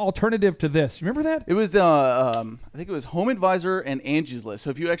alternative to this. Remember that? It was, I think it was Home Advisor and Angie's List. So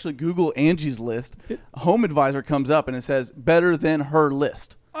if you actually Google Angie's List, Home Advisor comes up and it says better than her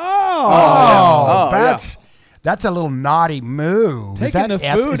list. That's a little naughty move. Taking the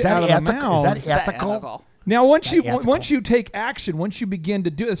food out of the mouth. Is that ethical? Now, once you take action, once you begin to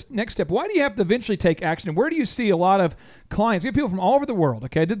do this next step, why do you have to eventually take action? And where do you see a lot of clients? We have people from all over the world.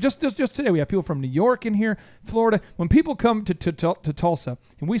 Okay, just today we have people from New York in here, Florida. When people come to Tulsa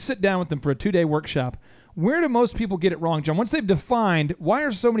and we sit down with them for a 2-day workshop, Where do most people get it wrong, John? Once they've defined, why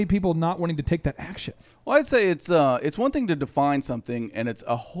are so many people not wanting to take that action? Well, I'd say it's one thing to define something, and it's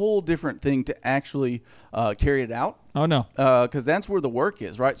a whole different thing to actually carry it out. Oh, no. Because that's where the work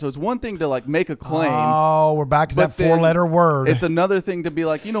is, right? So it's one thing to like make a claim. Oh, we're back to that 4-letter word. It's another thing to be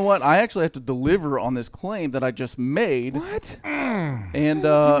like, you know what? I actually have to deliver on this claim that I just made. What? And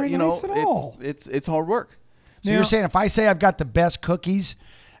you know, it's hard work. So you're saying if I say I've got the best cookies,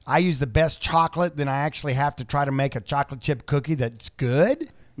 I use the best chocolate, then I actually have to try to make a chocolate chip cookie that's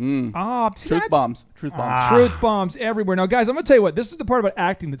good? Oh, see, Truth bombs. Truth bombs. Truth bombs everywhere. Now, guys, I'm going to tell you what. This is the part about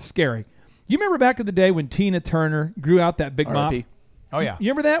acting that's scary. You remember back in the day when Tina Turner grew out that big mop? Oh, yeah.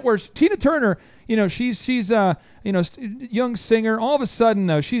 You remember that? Where Tina Turner, you know, she's young singer. All of a sudden,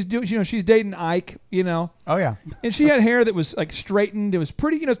 though, she's dating Ike, you know. Oh, yeah. And she had hair that was like straightened. It was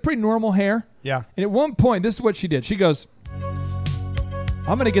pretty, it's pretty normal hair. Yeah. And at one point, this is what she did. She goes,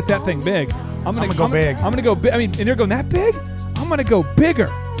 I'm going to get that thing big. I'm going to go big. I'm going to go big. I mean, and they're going, that big? I'm going to go bigger.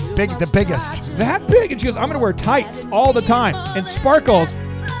 The biggest. That big? And she goes, I'm going to wear tights all the time and sparkles.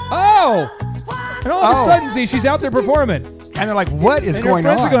 Oh. And all of a sudden, see, she's out there performing. And they're like, what is going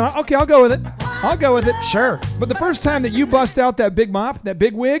on? Her friends are going, okay, I'll go with it. I'll go with it. Sure. But the first time that you bust out that big mop, that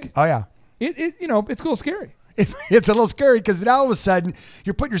big wig. Oh, yeah. It's a little scary. It's a little scary because now all of a sudden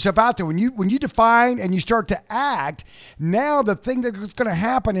you're putting yourself out there. When you define and you start to act, now the thing that's going to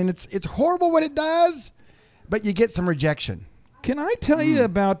happen, and it's horrible when it does, but you get some rejection. Can I tell you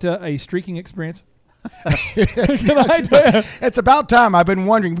about a streaking experience? Can I tell you? It's about time. I've been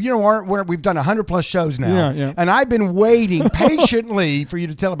wondering. You know, we've done 100+ shows now, and I've been waiting patiently for you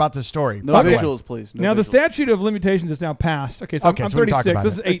to tell about this story. No visuals, please. No now visuals. The statute of limitations is now passed. Okay, so I'm 36.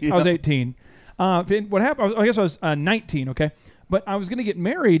 This is 8. I was 18. What happened? I guess I was 19. Okay, but I was going to get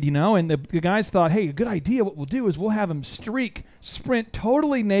married, you know, and the guys thought, hey, a good idea. What we'll do is we'll have him sprint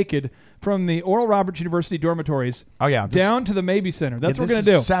totally naked from the Oral Roberts University dormitories. Oh yeah, down to the Maybe Center. That's what we're going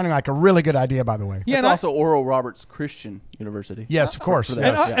to do. Sounding like a really good idea, by the way. Yeah, it's also Oral Roberts Christian University. Yes, of course.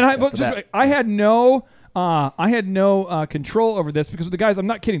 I had no control over this because the guys. I'm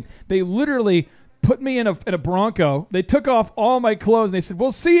not kidding. They literally put me in a Bronco. They took off all my clothes and they said,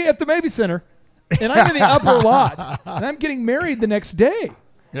 "We'll see you at the Maybe Center." And I'm in the upper lot, and I'm getting married the next day.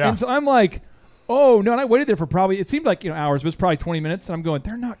 Yeah. And so I'm like, oh, no. And I waited there for it seemed like hours, but it's probably 20 minutes. And I'm going,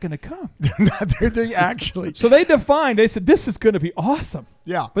 they're not going to come. They're actually. So they said, this is going to be awesome.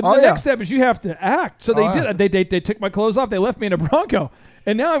 Yeah. But the next step is you have to act. So they did. They took my clothes off. They left me in a Bronco.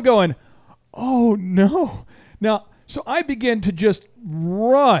 And now I'm going, oh, no. Now, so I begin to just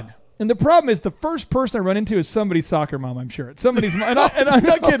run. And the problem is the first person I run into is somebody's soccer mom, I'm sure. It's somebody's mom. And I'm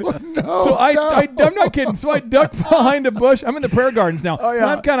not kidding. I'm not kidding. So I duck behind a bush. I'm in the prayer gardens now. Oh, yeah. And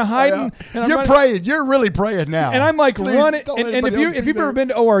I'm kind of hiding. And You're praying. You're really praying now. And I'm like running. And if you've ever been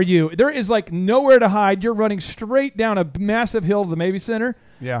to ORU, there is like nowhere to hide. You're running straight down a massive hill to the Maybe Center.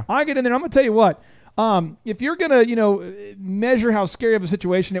 Yeah. I get in there. I'm going to tell you what. If you're going to, measure how scary of a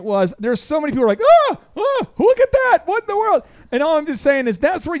situation it was, there's so many people who are like, look at that. What in the world? And all I'm just saying is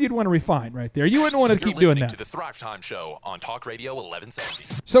that's where you'd want to refine right there. You wouldn't want to keep doing that. To the Thrivetime Show on Talk Radio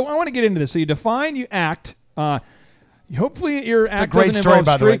 1170. So I want to get into this. So you define, you act. Hopefully your act doesn't story,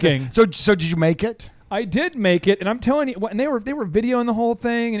 involve streaking. So did you make it? I did make it, and I'm telling you, and they were videoing the whole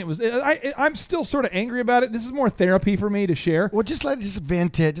thing, and it was. I'm still sort of angry about it. This is more therapy for me to share. Well, just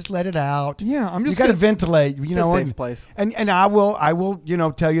vent it. Just let it out. Yeah, I'm just. You got to ventilate. It's a safe place. And I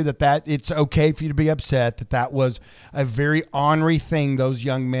will tell you that it's okay for you to be upset that was a very ornery thing those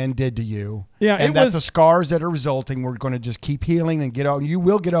young men did to you. Yeah, and the scars that are resulting, we're going to just keep healing and get over. You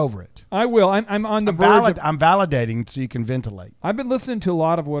will get over it. I will. I'm on the verge. I'm validating so you can ventilate. I've been listening to a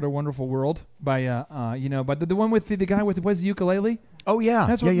lot of What a Wonderful World by by the one with the guy with the ukulele. Oh yeah,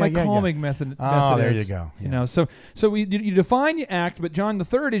 that's what my calming method. Oh, there is. You go. Yeah. So you define, you act, but John, the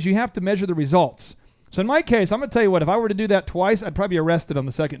third is you have to measure the results. So in my case, I'm going to tell you what, if I were to do that twice, I'd probably be arrested on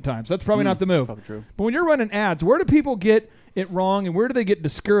the second time. So that's probably not the move. That's probably true. But when you're running ads, where do people get it wrong, and where do they get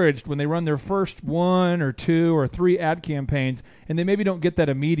discouraged when they run their first 1 or 2 or 3 ad campaigns and they maybe don't get that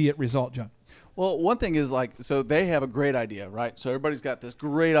immediate result, John? Well, one thing is so they have a great idea, right? So everybody's got this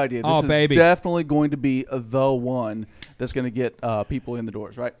great idea. This is definitely going to be the one that's going to get people in the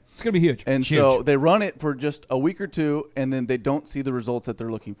doors, right? It's going to be huge. And so they run it for just a week or two, and then they don't see the results that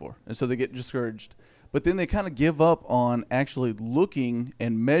they're looking for. And so they get discouraged. But then they kind of give up on actually looking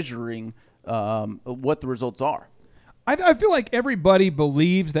and measuring what the results are. I feel like everybody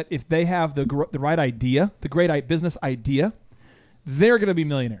believes that if they have the right idea, the great business idea, they're going to be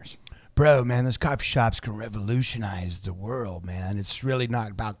millionaires. Bro, man, those coffee shops can revolutionize the world, man. It's really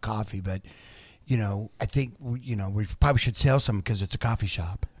not about coffee, but, I think, we probably should sell some because it's a coffee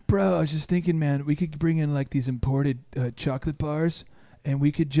shop. Bro, I was just thinking, man, we could bring in like these imported chocolate bars, and we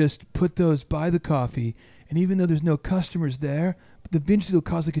could just put those by the coffee. And even though there's no customers there, eventually it'll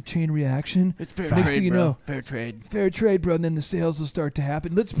cause like a chain reaction. It's fair Next trade, thing you bro. know, Fair trade. Fair trade, bro. And then the sales will start to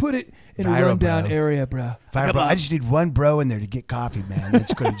happen. Let's put it in Viral, a rundown bro. area, bro. Fire, bro. I just need one bro in there to get coffee, man.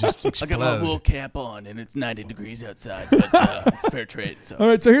 It's going to just explode. I got my wool cap on, and it's 90 degrees outside, but it's fair trade. So. All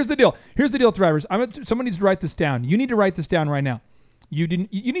right, so here's the deal. Here's the deal, Thrivers. Someone needs to write this down. You need to write this down right now. You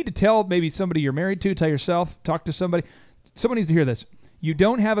need to tell maybe somebody you're married to, tell yourself, talk to somebody. Someone needs to hear this. You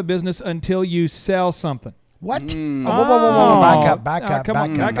don't have a business until you sell something. What? Whoa. Back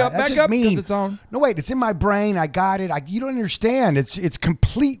up. That's just mean. It's on. No, wait. It's in my brain. I got it. You don't understand. It's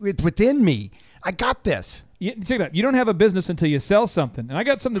complete within me. I got this. Check it out. You don't have a business until you sell something. And I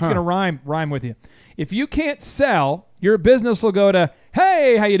got something that's going to rhyme with you. If you can't sell, your business will go to,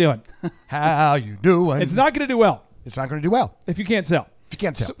 hey, how you doing? How you doing? It's not going to do well. It's not going to do well. If you can't sell. If you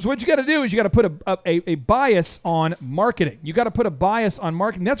can't sell. So what you got to do is you got to put a bias on marketing. You got to put a bias on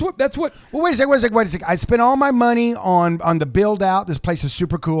marketing. That's what. Well, wait a second. I spent all my money on the build out. This place is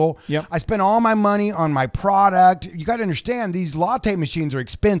super cool. Yep. I spent all my money on my product. You got to understand these latte machines are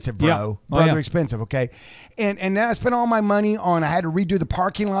expensive, bro. Yeah. Bro, they're expensive. Okay. And then I spent all my money on. I had to redo the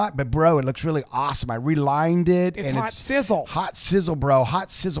parking lot, but bro, it looks really awesome. I relined it. It's and hot sizzle. Hot sizzle, bro.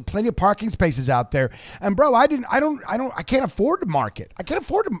 Hot sizzle. Plenty of parking spaces out there. And bro, I can't afford to market. I can't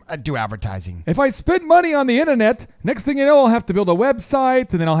afford to do advertising. If I spend money on the internet, next thing you know, I'll have to build a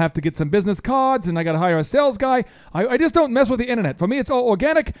website, and then I'll have to get some business cards, and I got to hire a sales guy. I just don't mess with the internet. For me, it's all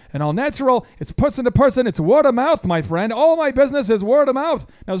organic and all natural. It's person to person. It's word of mouth, my friend. All my business is word of mouth.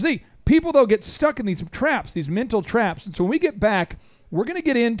 Now, Z, people though get stuck in these traps, these mental traps. And so when we get back, we're going to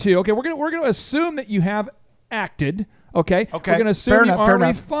get into we're going to assume that you have acted. Okay. We're going to assume you are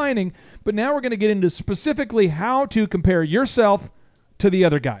refining, but now we're going to get into specifically how to compare yourself to the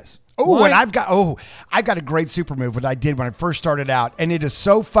other guys. Oh, and I've got a great super move that I did when I first started out, and it is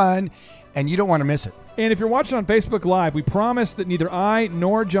so fun, and you don't want to miss it. And if you're watching on Facebook Live, we promise that neither I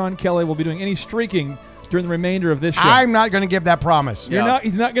nor John Kelly will be doing any streaking during the remainder of this show. I'm not going to give that promise. You're not.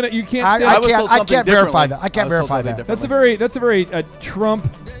 He's not going to. You can't. I can't verify that. I can't verify that. That's a very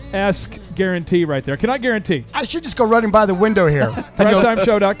Trump-esque guarantee right there. Cannot guarantee. I should just go running by the window here.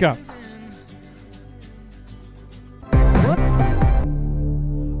 ThriveTimeShow.com.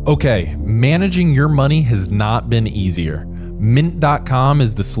 Okay, managing your money has not been easier. Mint.com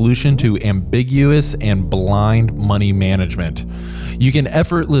is the solution to ambiguous and blind money management. You can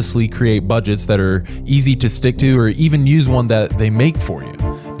effortlessly create budgets that are easy to stick to, or even use one that they make for you.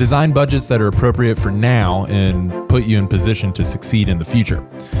 Design budgets that are appropriate for now and put you in position to succeed in the future.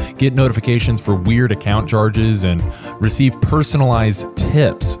 Get notifications for weird account charges and receive personalized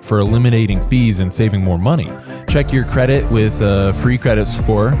tips for eliminating fees and saving more money. Check your credit with a free credit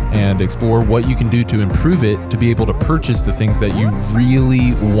score and explore what you can do to improve it to be able to purchase the things that you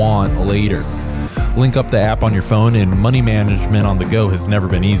really want later. Link up the app on your phone, and money management on the go has never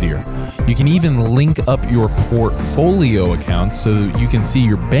been easier. You can even link up your portfolio accounts so you can see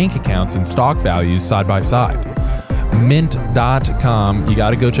your bank accounts and stock values side by side. Mint.com, you got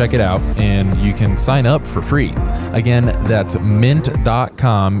to go check it out, and you can sign up for free. Again, that's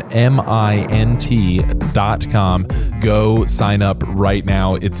mint.com, mint.com. Go sign up right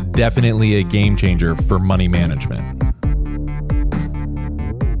now. It's definitely a game changer for money management.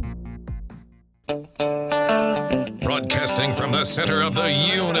 Broadcasting from the center of the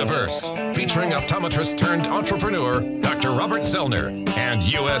universe, featuring optometrist turned entrepreneur, Dr. Robert Zoellner, and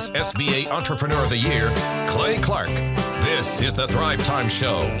U.S. SBA Entrepreneur of the Year, Clay Clark. This is the Thrivetime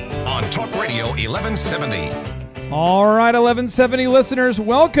Show on Talk Radio 1170. All right, 1170 listeners,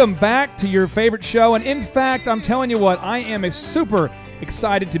 welcome back to your favorite show. And in fact, I'm telling you what, I am super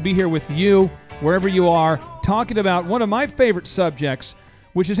excited to be here with you, wherever you are, talking about one of my favorite subjects,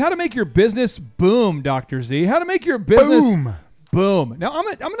 which is how to make your business boom, Dr. Z. How to make your business boom. Now, I'm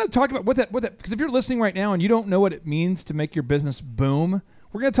going to talk about what that, because if you're listening right now and you don't know what it means to make your business boom,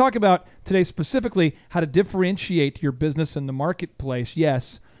 we're going to talk about today specifically how to differentiate your business in the marketplace.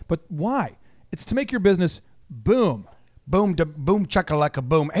 Yes, but why? It's to make your business boom. Boom, boom, chakalaka,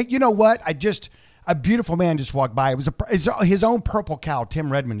 boom. Hey, you know what? A beautiful man just walked by. It was his own purple cow,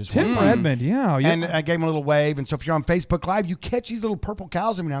 Tim Redmond. Redmond, yeah. And I gave him a little wave. And so if you're on Facebook Live, you catch these little purple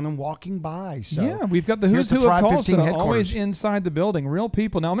cows every now and then walking by. So yeah, we've got the who's who of Tulsa always inside the building, real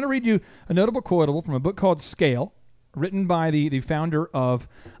people. Now, I'm going to read you a notable quotable from a book called Scale, written by the founder of,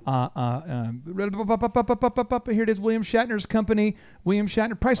 here it is, William Shatner's company, William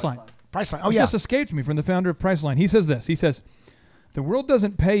Shatner, Priceline. Oh, yeah. It just escaped me from the founder of Priceline. He says this. He says, the world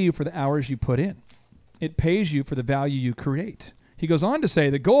doesn't pay you for the hours you put in. It pays you for the value you create. He goes on to say,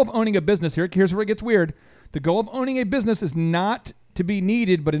 the goal of owning a business, here's where it gets weird. The goal of owning a business is not to be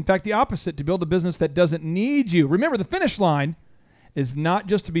needed, but in fact the opposite, to build a business that doesn't need you. Remember, the finish line is not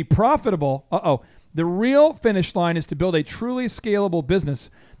just to be profitable. The real finish line is to build a truly scalable business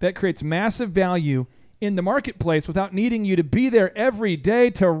that creates massive value in the marketplace without needing you to be there every day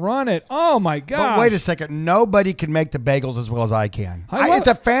to run it. Oh my God! But wait a second, nobody can make the bagels as well as I can. It's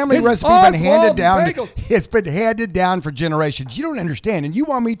a family recipe, been handed down. It's been handed down for generations. You don't understand, and you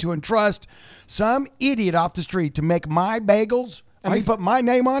want me to entrust some idiot off the street to make my bagels? And you put my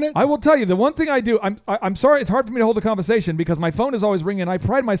name on it? I will tell you, the one thing I do, I'm sorry, it's hard for me to hold a conversation because my phone is always ringing. I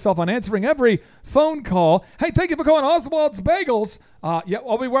pride myself on answering every phone call. Hey, thank you for calling Oswald's Bagels. Yeah,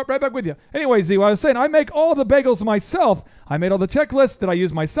 I'll be right back with you. Anyway, Z, what I was saying, I make all the bagels myself. I made all the checklists that I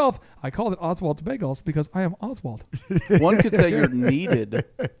use myself. I called it Oswald's Bagels because I am Oswald. One could say you're needed.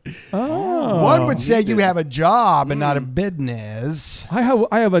 One would say you have a job and not a business. I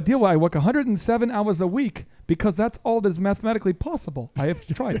have a deal where I work 107 hours a week because that's all that is mathematically possible. I have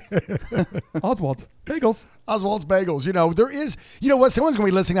tried. Oswald's Bagels. Oswald's Bagels. You know, there is, you know what? Someone's going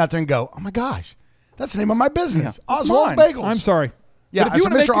to be listening out there and go, oh my gosh, that's the name of my business. Yeah. Oswald's Bagels. I'm sorry. Yeah, if you so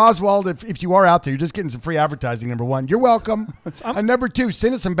Mr. Oswald, if you are out there, you're just getting some free advertising, number one. You're welcome. And number two,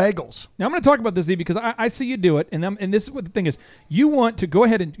 send us some bagels. Now, I'm going to talk about this, Z, because I see you do it, and this is what the thing is. You want to go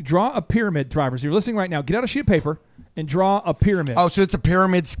ahead and draw a pyramid, Thrivers. You're listening right now. Get out a sheet of paper and draw a pyramid. Oh, so it's a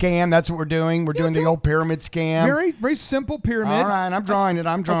pyramid scam. That's what we're doing. We're doing the old pyramid scam. Very, very simple pyramid. All right, I'm drawing it.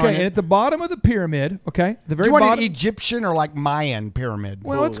 Okay, and at the bottom of the pyramid, okay, the very bottom. Do you want an Egyptian or like Mayan pyramid?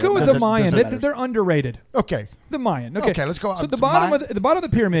 Well, let's go with the Mayan. They're underrated. Okay. The Mayan. Okay, let's go. So the bottom of the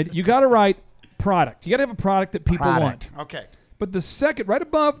pyramid, you got to write product. You got to have a product that people want. Okay. But the second, right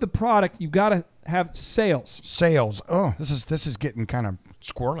above the product, you got to have sales. Sales. Oh, this is getting kind of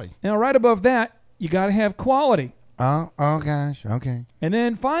squirrely. Now, right above that, you got to have quality. Oh gosh. Okay. And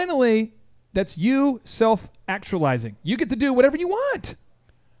then finally, that's you self-actualizing. You get to do whatever you want.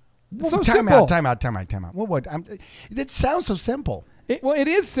 It's so simple. Time out. What? It sounds so simple. It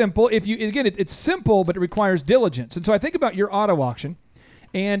is simple. It's simple, but it requires diligence. And so I think about your auto auction,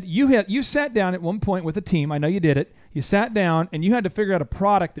 and you sat down at one point with a team. I know you did it. You sat down, and you had to figure out a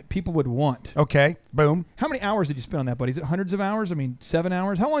product that people would want. Okay, boom. How many hours did you spend on that, buddy? Is it hundreds of hours? I mean, 7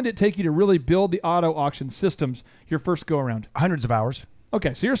 hours? How long did it take you to really build the auto auction systems your first go-around? Hundreds of hours.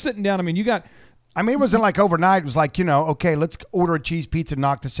 Okay, so you're sitting down. I mean, it wasn't like overnight. It was like, okay, let's order a cheese pizza and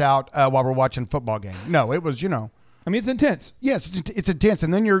knock this out while we're watching a football game. No, it was, I mean, it's intense. Yes, it's intense.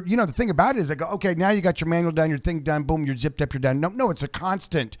 And then the thing about it is they go, okay, now you got your manual done, your thing done, boom, you're zipped up, you're done. No, it's a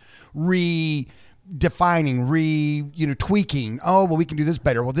constant redefining, tweaking. Oh, well, we can do this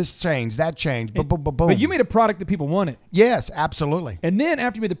better. Well, this changed, that changed, boom. But you made a product that people wanted. Yes, absolutely. And then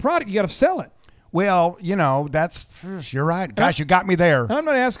after you made the product, you got to sell it. Well, you're right. Gosh, you got me there. I'm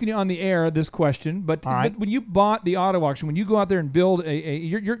not asking you on the air this question, but when you bought the auto auction, when you go out there and build can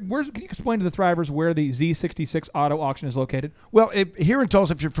you explain to the Thrivers where the Z66 auto auction is located? Well, here in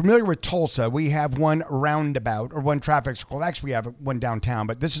Tulsa, if you're familiar with Tulsa, we have one roundabout or one traffic circle. Actually, we have one downtown,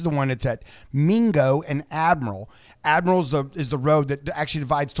 but this is the one that's at Mingo and Admiral. Admiral is the road that actually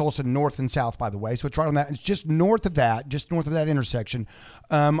divides Tulsa north and south, by the way. So it's right on that. It's just north of that intersection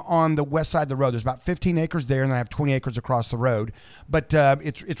on the west side of the road. There's about 15 acres there, and I have 20 acres across the road. But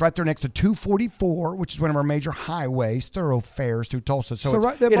it's right there next to 244, which is one of our major highways, thoroughfares through Tulsa. So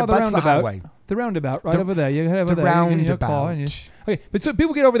right there by the roundabout. The roundabout, right over there. You have the there. Roundabout. Okay, but so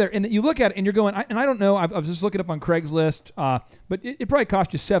people get over there, and you look at it, and you're going, and I don't know. I was just looking up on Craigslist, but it probably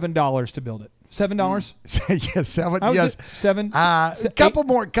cost you $7 to build it. $7? Yes, $7. Yes, $7. Couple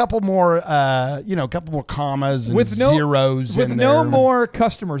more, couple more commas and zeros. With no more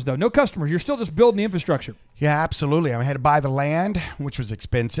customers, though. No customers. You're still just building the infrastructure. Yeah, absolutely. I had to buy the land, which was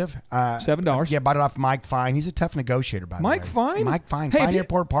expensive. $7. Yeah, bought it off Mike Fine. He's a tough negotiator, by the way. Mike Fine? Mike Fine. Hey, Fine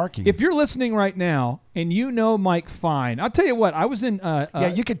Airport Parking. If you're listening right now and you know Mike Fine, I'll tell you what. I was in.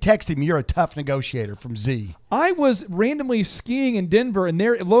 You could text him. You're a tough negotiator from Z. I was randomly skiing in Denver, and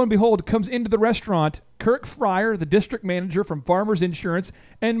there, lo and behold, comes into the restaurant Kirk Fryer, the district manager from Farmers Insurance,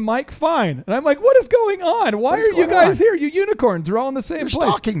 and Mike Fine. And I'm like, what is going on? Why are you guys here? You unicorns are all in the same place. You're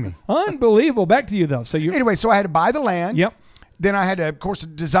stalking me. Unbelievable. Back to you, though. Anyway, so I had to buy the land. Yep. Then I had to, of course,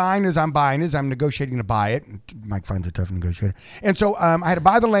 design as I'm buying, as I'm negotiating to buy it. Mike Fine's a tough negotiator. And so I had to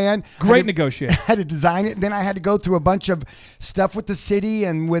buy the land. Great negotiator. I had to design it. Then I had to go through a bunch of stuff with the city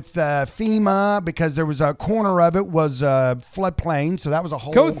and with FEMA because there was a corner of it was floodplain. So that was a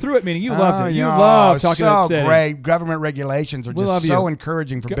whole... Go through it, meaning you loved it. You love talking about city. So great. Government regulations are just so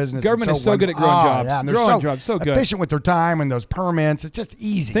encouraging for business. Government is so good at growing jobs. Yeah, growing jobs, so good. Efficient with their time and those permits. It's just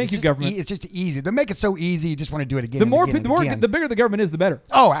easy. Thank you, government. It's just easy. They make it so easy, you just want to do it again. The bigger the government is, the better.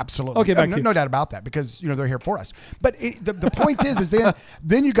 Oh, absolutely. Okay, no doubt about that, because they're here for us. But the point is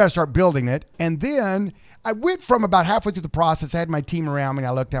then you got to start building it, and then I went from about halfway through the process. I had my team around me, and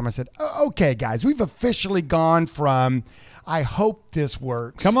I looked at them. I said, "Okay, guys, we've officially gone from I hope this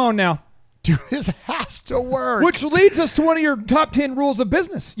works. Come on now." This has to work. Which leads us to one of your top 10 rules of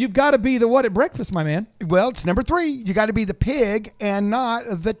business. You've got to be the what at breakfast, my man? Well, it's number 3. You got to be the pig and not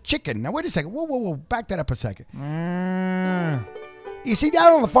the chicken. Now, wait a second. Whoa. Back that up a second. You see,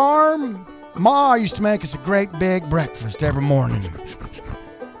 down on the farm, Ma used to make us a great big breakfast every morning.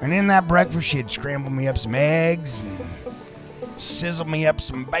 And in that breakfast, she'd scramble me up some eggs and sizzle me up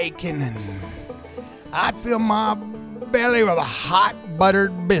some bacon, and I'd fill my belly with hot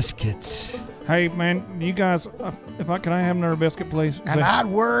buttered biscuits. Hey, man, you guys, can I have another biscuit, please? And I'd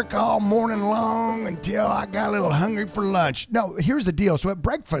work all morning long until I got a little hungry for lunch. No, here's the deal. So at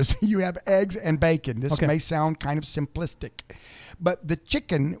breakfast, you have eggs and bacon. This may sound kind of simplistic, but the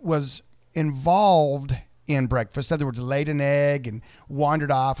chicken was involved in breakfast. In other words, laid an egg and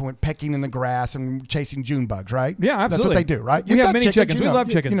wandered off and went pecking in the grass and chasing June bugs, right? Yeah, absolutely. That's what they do, right? We have many chickens. We love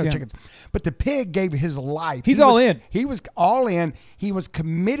chickens. Chickens. But the pig gave his life. He's all in. He was all in. He was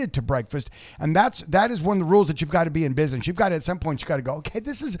committed to breakfast. And that is one of the rules that you've got to be in business. You've got to, at some point, you've got to go, okay,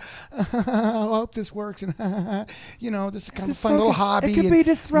 this is, I hope this works. And, this is kind of a fun little hobby. It could be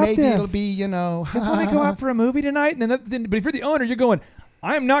disruptive. Maybe it'll be, It's when we go out for a movie tonight. And then, but if you're the owner, you're going,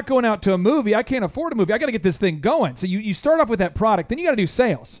 I am not going out to a movie. I can't afford a movie. I got to get this thing going. So you start off with that product. Then you got to do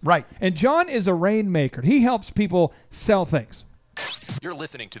sales. Right. And John is a rainmaker. He helps people sell things. You're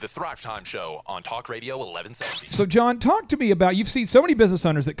listening to the Thrivetime Show on Talk Radio 1170. So, John, talk to me about, you've seen so many business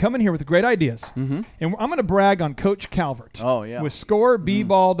owners that come in here with great ideas. Mm-hmm. And I'm going to brag on Coach Calvert. Oh, yeah. With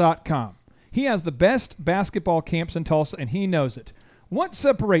scoreball.com. He has the best basketball camps in Tulsa, and he knows it. What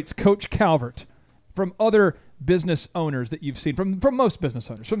separates Coach Calvert from other business owners that you've seen, from most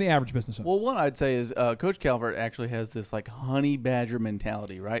business owners, from the average business owner? Well, one I'd say is Coach Calvert actually has this like honey badger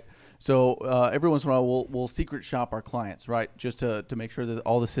mentality, right? So every once in a while we'll secret shop our clients, right? Just to make sure that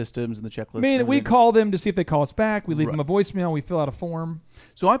all the systems and the checklists. I mean, we call them to see if they call us back. We leave them a voicemail. We fill out a form.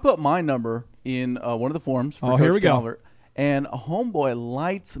 So I put my number in one of the forms for Coach Calvert, and a homeboy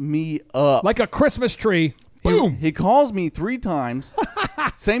lights me up like a Christmas tree. Boom! He calls me 3 times,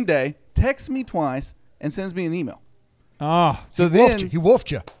 same day, texts me twice, and sends me an email. So he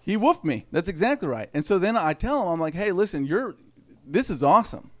wolfed you. He wolfed me. That's exactly right. And so then I tell him, I'm like, hey, listen, this is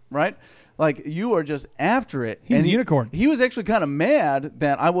awesome, right? Like, you are just after it. He's a unicorn. He was actually kind of mad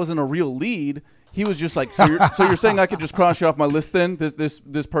that I wasn't a real lead. He was just like, so you're saying I could just cross you off my list then?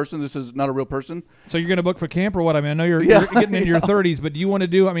 This person, this is not a real person? So you're going to book for camp or what? I mean, I know you're getting into your 30s, but do you want to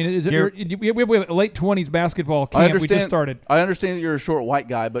do, I mean, is it we have a late 20s basketball camp we just started. I understand that you're a short white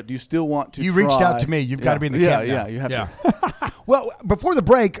guy, but do you still want to You reached out to me. You've got to be in the camp now. Yeah, you have to. Well, before the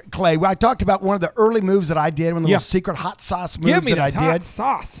break, Clay, I talked about one of the early moves that I did, one of the little secret hot sauce moves that I did. Hot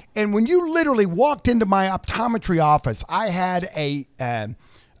sauce. And when you literally walked into my optometry office, I had a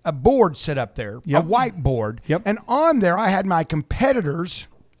board set up there, a whiteboard, and on there I had my competitors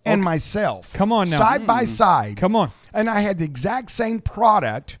and myself. Come on now. Side by side. Come on. And I had the exact same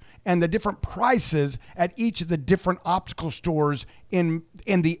product and the different prices at each of the different optical stores in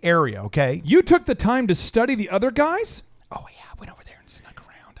the area, okay? You took the time to study the other guys? Oh, yeah. I went over there and snuck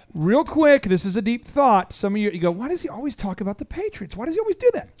around. Real quick, this is a deep thought. Some of you go, why does he always talk about the Patriots? Why does he always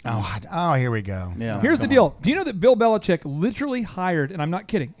do that? Oh, here we go. Yeah. Here's the deal. Do you know that Bill Belichick literally hired, and I'm not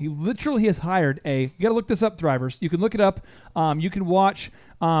kidding, he literally has hired you got to look this up, Thrivers. You can look it up. You can watch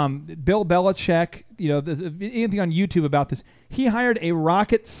Bill Belichick, anything on YouTube about this. He hired a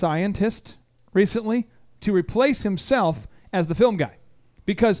rocket scientist recently to replace himself as the film guy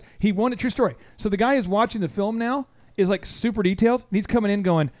because he wanted, true story. So the guy who's watching the film now is like super detailed, and he's coming in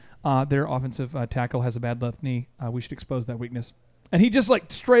going, their offensive tackle has a bad left knee. We should expose that weakness. And he just like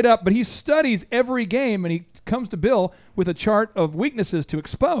straight up, but he studies every game, and he comes to Bill with a chart of weaknesses to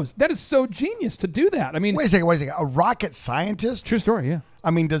expose. That is so genius to do that. I mean, wait a second. A rocket scientist? True story, yeah.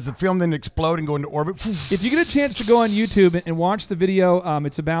 I mean, does the film then explode and go into orbit? If you get a chance to go on YouTube and watch the video,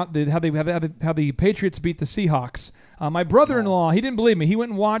 it's about how the Patriots beat the Seahawks. My brother-in-law, he didn't believe me. He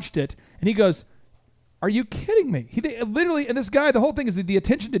went and watched it, and he goes, are you kidding me? They literally, and this guy, the whole thing is the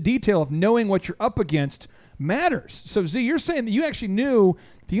attention to detail of knowing what you're up against matters. So, Z, you're saying that you actually knew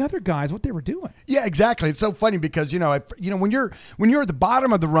the other guys, what they were doing. Yeah, exactly. It's so funny because, when you're at the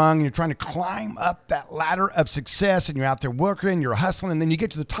bottom of the rung and you're trying to climb up that ladder of success and you're out there working, you're hustling, and then you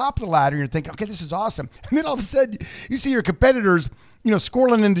get to the top of the ladder and you're thinking, okay, this is awesome. And then all of a sudden you see your competitors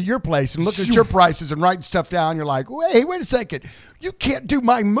squirreling into your place and looking at your prices and writing stuff down. You're like, wait a second. You can't do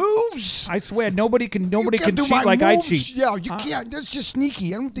my moves. I swear, nobody can cheat like I cheat. Yeah, you can't. That's just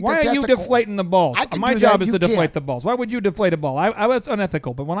sneaky. I don't think why that's are you ethical. deflating the balls? My job is to deflate the balls. Why would you deflate a ball? I was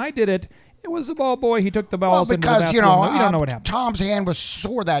unethical, but when I did it, it was the ball boy. He took the balls into the bathroom. Because, we don't know what happened. Tom's hand was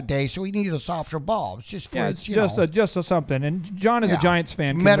sore that day, so he needed a softer ball. It's just for just a something. And John is a Giants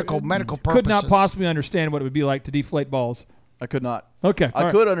fan. Medical purposes. Could not possibly understand what it would be like to deflate balls. I could not. Okay.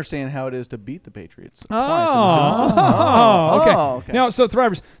 I could understand how it is to beat the Patriots twice. Okay. Now, so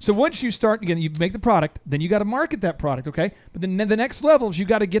Thrivers. So once you start, again, you make the product, then you got to market that product, okay? But then the next level is you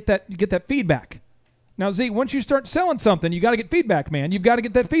got to get that feedback. Now, Z, once you start selling something, you got to get feedback, man. You've got to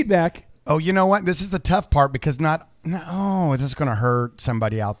get that feedback. Oh, you know what? This is the tough part because this is going to hurt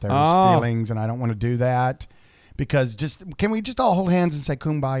somebody out there's feelings, and I don't want to do that. Because can we just all hold hands and say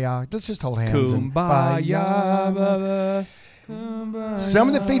kumbaya? Let's just hold hands. Kumbaya. Some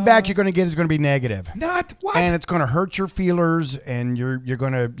of the feedback you're going to get is going to be negative. Not what? And it's going to hurt your feelers, and you're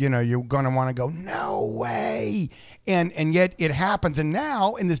going to want to go, no way. And yet it happens. And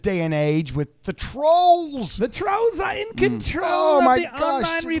now in this day and age with the trolls. The trolls are in control of the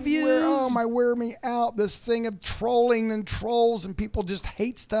online reviews. Wear me out. This thing of trolling and trolls, and people just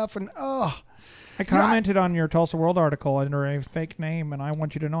hate stuff and I commented on your Tulsa World article under a fake name, and I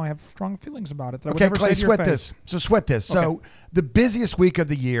want you to know I have strong feelings about it. Okay, Clay, sweat this. Sweat this. Okay. So the busiest week of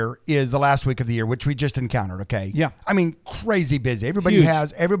the year is the last week of the year, which we just encountered, okay? Yeah. I mean, crazy busy.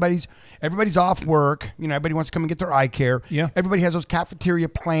 Everybody's off work. Everybody wants to come and get their eye care. Yeah. Everybody has those cafeteria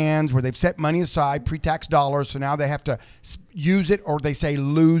plans where they've set money aside, pre-tax dollars, so now they have to use it or they say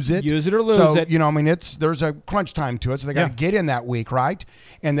lose it. Use it or lose it. There's a crunch time to it, so they got to get in that week, right?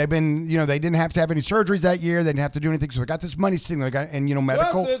 And they've been, they didn't have to have any surgeries that year. They didn't have to do anything, so they got this money sitting there.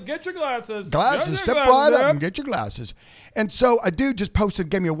 Medical. Glasses, get your glasses. Step right up and get your glasses. And so a dude just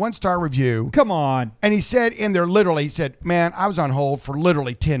gave me a 1-star review. Come on. And he said in there, he said, man, I was on hold for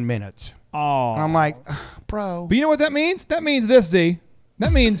literally 10 minutes. Oh. And I'm like, bro. But you know what that means? That means this, Z.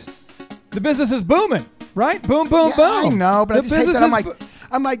 That means the business is booming, right? Boom, boom, boom. I know, but I just hate that.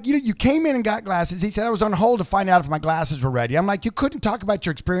 I'm like, you came in and got glasses. He said I was on hold to find out if my glasses were ready. I'm like, you couldn't talk about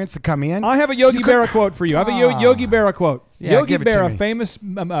your experience to come in. I have a Yogi Berra quote for you. I have a Yogi Berra quote. Yeah, Yogi Berra, famous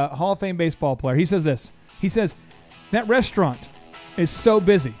Hall of Fame baseball player. He says this. He says, that restaurant is so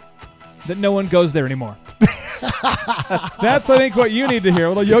busy that no one goes there anymore. That's, I think, what you need to hear. A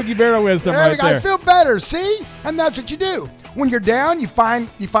little Yogi Berra wisdom right there. I feel better, see? And that's what you do. When you're down, you find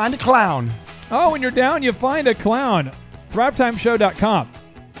a clown. Oh, when you're down, you find a clown. Thrivetimeshow.com.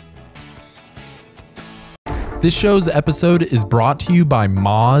 This show's episode is brought to you by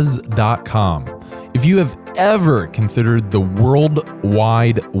Moz.com. If you have ever considered the World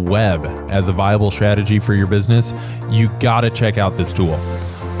Wide Web as a viable strategy for your business, you gotta check out this tool.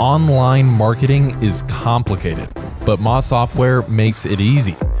 Online marketing is complicated, but Moz software makes it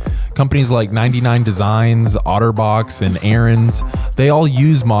easy. Companies like 99 Designs, Otterbox, and Aaron's, they all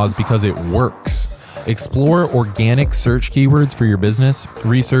use Moz because it works. Explore organic search keywords for your business,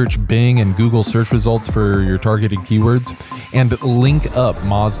 research Bing and Google search results for your targeted keywords, and link up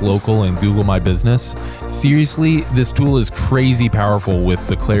Moz Local and Google My Business. Seriously, this tool is crazy powerful with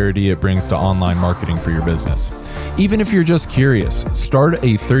the clarity it brings to online marketing for your business. Even if you're just curious, start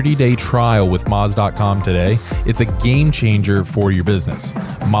a 30-day trial with Moz.com today. It's a game changer for your business.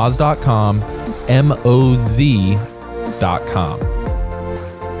 Moz.com, MOZ.com.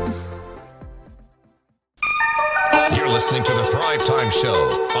 You're listening to the Thrivetime Show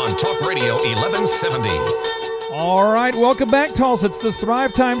on Talk Radio 1170. All right, welcome back, Tulsa. It's the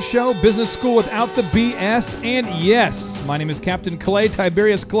Thrivetime Show, business school without the BS. And yes, my name is Captain Clay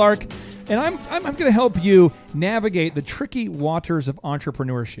Tiberius Clark, and I'm going to help you navigate the tricky waters of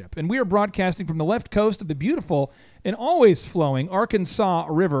entrepreneurship. And we are broadcasting from the left coast of the beautiful and always flowing Arkansas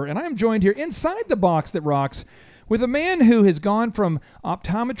River. And I'm joined here inside the box that rocks with a man who has gone from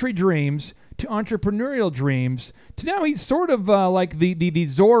optometry dreams to entrepreneurial dreams to now he's sort of like the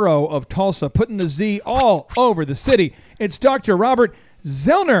Zorro of Tulsa, putting the Z all over the city. It's Dr. Robert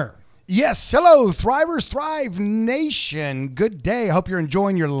Zoellner. Yes, hello, Thrivers, Thrive Nation. Good day. I hope you're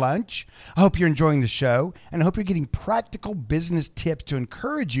enjoying your lunch. I hope you're enjoying the show, and I hope you're getting practical business tips to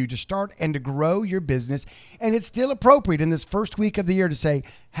encourage you to start and to grow your business. And it's still appropriate in this first week of the year to say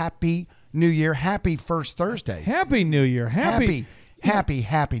Happy New Year, Happy First Thursday. Happy New Year. Happy New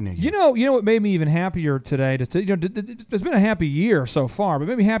Year. You know what made me even happier today? It's been a happy year so far, but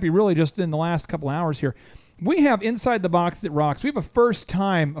made me happy really just in the last couple hours here. We have inside the box that rocks. We have a first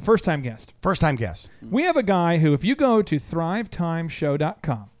time guest. First time guest. We have a guy who, if you go to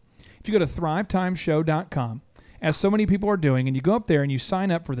thrivetimeshow.com, as so many people are doing, and you go up there and you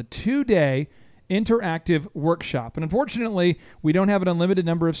sign up for the 2-day interactive workshop. And unfortunately, we don't have an unlimited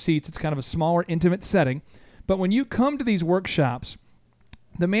number of seats. It's kind of a smaller, intimate setting. But when you come to these workshops,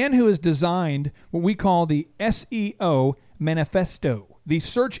 the man who has designed what we call the SEO manifesto, the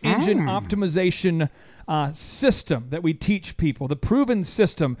search engine optimization system that we teach people, the proven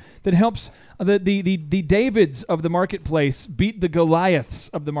system that helps the Davids of the marketplace beat the Goliaths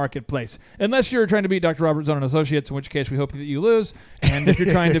of the marketplace. Unless you're trying to beat Dr. Robert Zoellner and Associates, in which case we hope that you lose. And if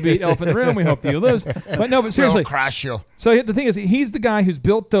you're trying to beat Elephant in the Room, we hope that you lose. But no, but seriously. We'll crash you. So the thing is, he's the guy who's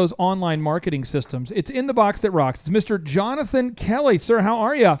built those online marketing systems. It's in the box that rocks. It's Mr. Jonathan Kelly. Sir, how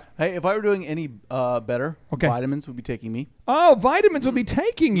are you? Hey, if I were doing any better, vitamins would be taking me. Oh, vitamins will be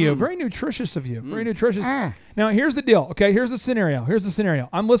taking you. Very nutritious of you. Very nutritious. Now, here's the deal. Okay, here's the scenario.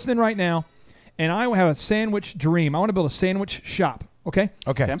 I'm listening right now, and I have a sandwich dream. I want to build a sandwich shop. Okay?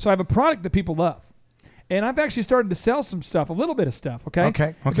 Okay. So I have a product that people love. And I've actually started to sell some stuff, a little bit of stuff. Okay?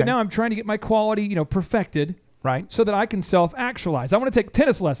 Okay. But now I'm trying to get my quality, perfected. Right. So that I can self-actualize. I want to take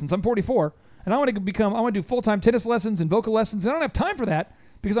tennis lessons. I'm 44, and I want to do full-time tennis lessons and vocal lessons, and I don't have time for that.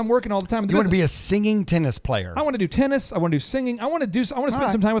 Because I'm working all the time in the business. You want to be a singing tennis player. I want to do tennis. I want to do singing. I want to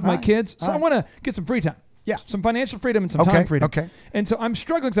spend some time with my kids. So I want to get some free time. Yeah. Some financial freedom and some time freedom. Okay. And so I'm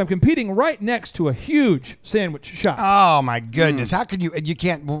struggling because I'm competing right next to a huge sandwich shop. Oh, my goodness. How could you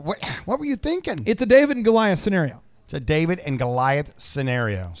can't, what were you thinking? It's a David and Goliath scenario. It's a David and Goliath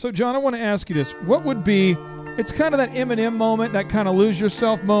scenario. So, John, I want to ask you this. What would be, it's kind of that Eminem moment, that kind of lose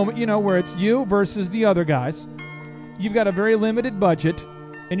yourself moment, where it's you versus the other guys. You've got a very limited budget.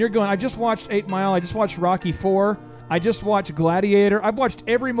 And you're going, I just watched 8 Mile. I just watched Rocky IV. I just watched Gladiator. I've watched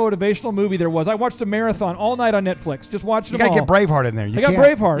every motivational movie there was. I watched a marathon all night on Netflix. Just watching them all. You got to get Braveheart in there. I got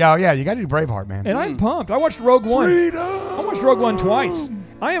Braveheart. Yeah, you got to do Braveheart, man. And I'm pumped. I watched Rogue One. Freedom! I watched Rogue One twice.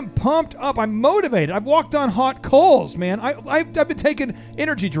 I am pumped up. I'm motivated. I've walked on hot coals, man. I've been taking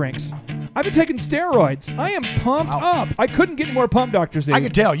energy drinks. I've been taking steroids. I am pumped up. I couldn't get any more pumped, Dr. Z. I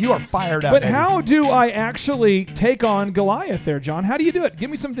can tell. You are fired up. But how do I actually take on Goliath there, John? How do you do it? Give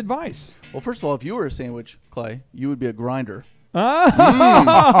me some advice. Well, first of all, if you were a sandwich, Clay, you would be a grinder.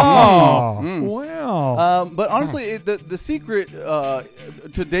 Wow. But honestly, the secret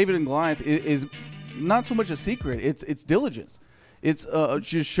to David and Goliath is not so much a secret. It's diligence. It's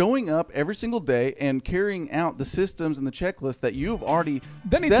just showing up every single day and carrying out the systems and the checklists that you've already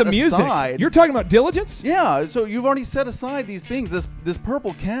set aside. Music. You're talking about diligence? Yeah. So you've already set aside these things, this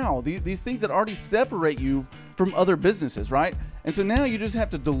purple cow, these things that already separate you from other businesses, right? And so now you just have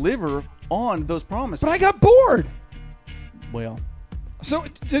to deliver on those promises. But I got bored. Well. So,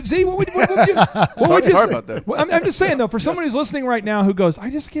 Z, what would you sorry about that. Well, I'm just saying, though, for someone who's listening right now who goes, I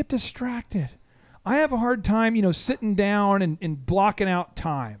just get distracted. I have a hard time, sitting down and blocking out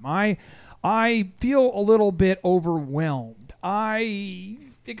time. I feel a little bit overwhelmed. I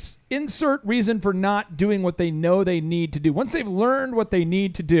insert reason for not doing what they know they need to do. Once they've learned what they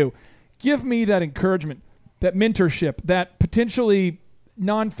need to do, give me that encouragement, that mentorship, that potentially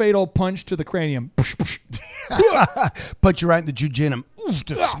non-fatal punch to the cranium. Put you right in the jejunum. Oof,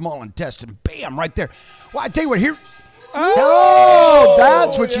 the small intestine. Bam, right there. Well, I tell you what, here. Oh,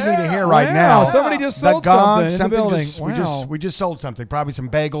 that's what you need to hear right now. Somebody just sold something in the building. We just sold something. Probably some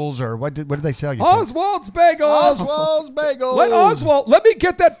bagels or what did they sell you? Oswald's Bagels. Oswald's Bagels. Let me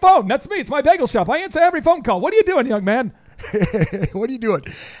get that phone. That's me. It's my bagel shop. I answer every phone call. What are you doing, young man? What are you doing?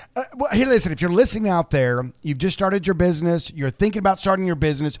 Well, hey, listen, if you're listening out there, you've just started your business, you're thinking about starting your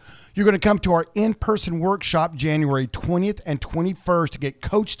business, you're going to come to our in-person workshop January 20th and 21st to get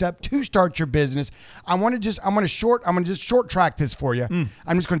coached up to start your business. I'm going to just short track this for you.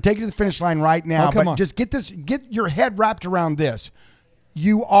 I'm just going to take you to the finish line right now, but just get your head wrapped around this.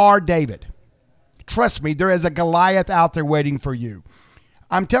 You are David. Trust me, there is a Goliath out there waiting for you.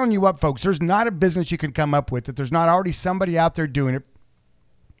 I'm telling you what, folks, there's not a business you can come up with that there's not already somebody out there doing it.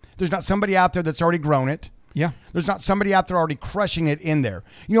 There's not somebody out there that's already grown it. Yeah. There's not somebody out there already crushing it in there.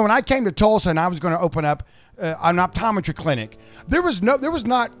 When I came to Tulsa and I was going to open up an optometry clinic, there was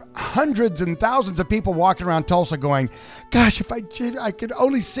not hundreds and thousands of people walking around Tulsa going, gosh, if I could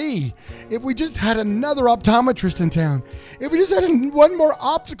only see, if we just had another optometrist in town, if we just had one more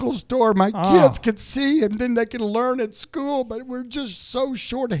optical store, my kids could see and then they could learn at school, but we're just so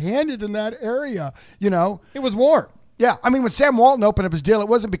short-handed in that area, It was war. Yeah, I mean, when Sam Walton opened up his deal, it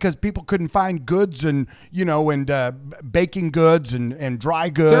wasn't because people couldn't find goods and baking goods and dry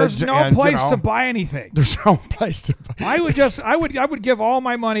goods. There's no place to buy anything. There's no place to buy. I would give all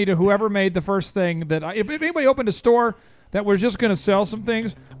my money to whoever made the first thing if anybody opened a store that was just going to sell some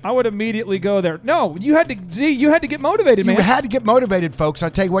things, I would immediately go there. No, you had to get motivated, man. You had to get motivated, folks.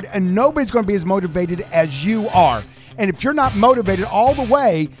 I'll tell you what, and nobody's going to be as motivated as you are. And if you're not motivated all the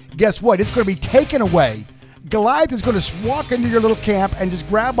way, guess what? It's going to be taken away. Goliath is going to walk into your little camp and just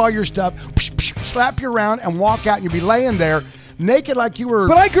grab all your stuff, slap you around, and walk out, and you'll be laying there naked like you were.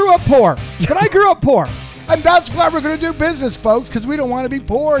 But I grew up poor. And that's why we're going to do business, folks, because we don't want to be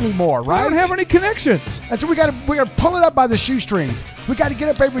poor anymore, right? I don't have any connections. And so we got to pull it up by the shoestrings. We got to get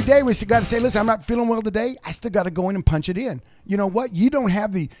up every day. We got to say, listen, I'm not feeling well today. I still got to go in and punch it in. You know what? You don't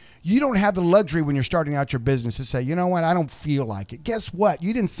have the luxury when you're starting out your business to say, you know what? I don't feel like it. Guess what?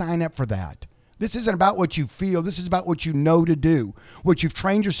 You didn't sign up for that. This isn't about what you feel. This is about what you know to do, what you've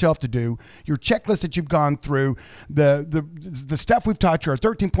trained yourself to do, your checklist that you've gone through, the stuff we've taught you, our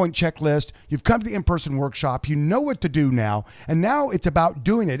 13-point checklist. You've come to the in-person workshop. You know what to do now, and now it's about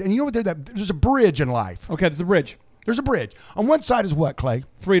doing it. And you know what? There's a bridge in life. Okay, there's a bridge. There's a bridge. On one side is what, Clay?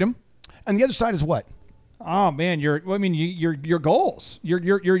 Freedom. And the other side is what? Oh man, your goals.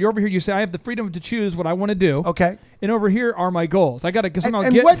 You're over here. You say I have the freedom to choose what I want to do. Okay. And over here are my goals. I got to somehow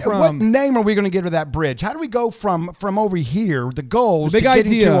and get what, from. What name are we going to give to that bridge? How do we go from over here, the goals, the big to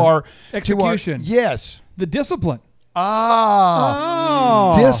getting idea, to our execution? Yes. The discipline.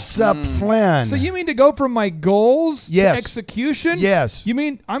 Discipline. So you mean to go from my goals to execution? Yes. You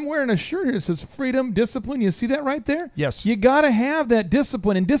mean I'm wearing a shirt here that says freedom, discipline. You see that right there? Yes. You got to have that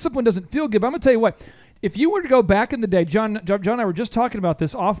discipline, and discipline doesn't feel good. But I'm going to tell you what. If you were to go back in the day, John and I were just talking about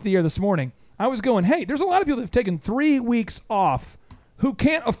this off the air this morning. I was going, hey, there's a lot of people that have taken 3 weeks off who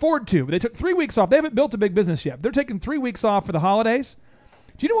can't afford to. They took 3 weeks off. They haven't built a big business yet. They're taking 3 weeks off for the holidays.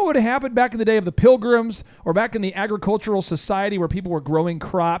 Do you know what would have happened back in the day of the Pilgrims or back in the agricultural society where people were growing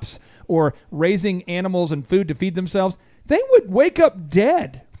crops or raising animals and food to feed themselves? They would wake up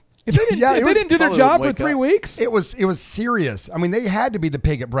dead. If they didn't do their job for 3 weeks? It was serious. I mean, they had to be the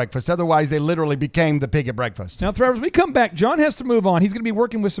pig at breakfast. Otherwise, they literally became the pig at breakfast. Now, Thrivers, when we come back, John has to move on. He's going to be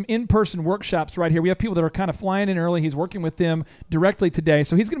working with some in-person workshops right here. We have people that are kind of flying in early. He's working with them directly today.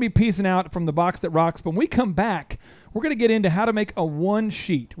 So he's going to be piecing out from the box that rocks. But when we come back, we're going to get into how to make a one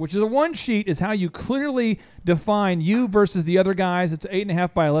sheet, which is a one sheet is how you clearly define you versus the other guys. It's an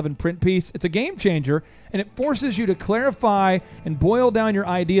 8.5 by 11 print piece. It's a game changer, and it forces you to clarify and boil down your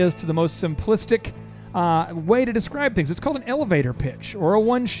ideas to the most simplistic way to describe things. It's called an elevator pitch or a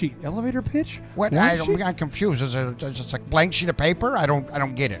one sheet. Elevator pitch? What? I'm confused. Is it just a blank sheet of paper? I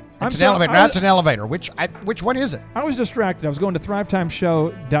don't get it. It's an elevator. That's an elevator. Which one is it? I was distracted. I was going to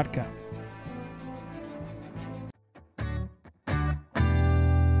thrivetimeshow.com.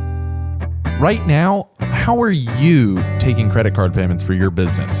 Right now, how are you taking credit card payments for your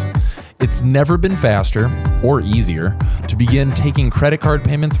business? It's never been faster or easier to begin taking credit card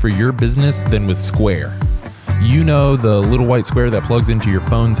payments for your business than with Square. You know the little white square that plugs into your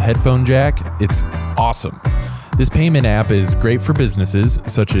phone's headphone jack? It's awesome. This payment app is great for businesses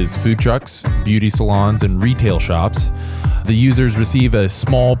such as food trucks, beauty salons, and retail shops. The users receive a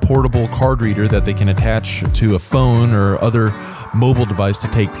small portable card reader that they can attach to a phone or other mobile device to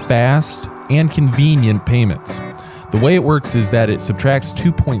take fast and convenient payments. The way it works is that it subtracts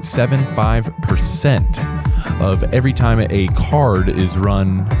 2.75% of every time a card is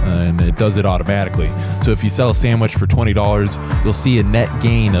run, and it does it automatically. So if you sell a sandwich for $20, you'll see a net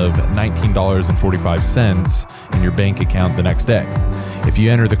gain of $19.45 in your bank account the next day. If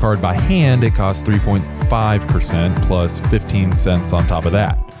you enter the card by hand, it costs 3.5% plus 15 cents on top of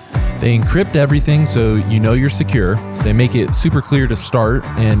that. They encrypt everything so you know you're secure. They make it super clear to start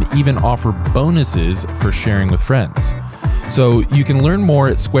and even offer bonuses for sharing with friends. So you can learn more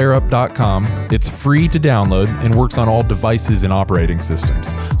at squareup.com. It's free to download and works on all devices and operating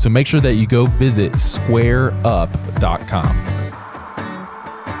systems. So make sure that you go visit squareup.com.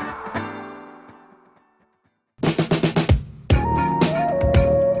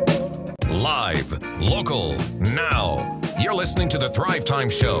 Live, local, now. You're listening to the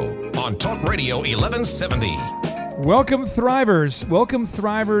Thrivetime Show on Talk Radio 1170. Welcome, Thrivers. Welcome,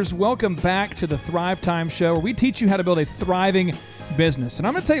 Thrivers. Welcome back to the Thrivetime Show, where we teach you how to build a thriving business. And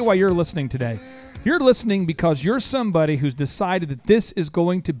I'm going to tell you why you're listening today. You're listening because you're somebody who's decided that this is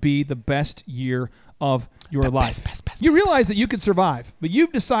going to be the best year of your life. You realize that you can survive, but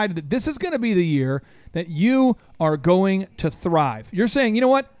you've decided that this is going to be the year that you are going to thrive. You're saying, you know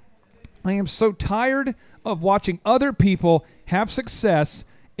what? I am so tired of watching other people have success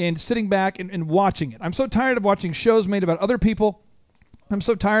and sitting back and watching it. I'm so tired of watching shows made about other people I'm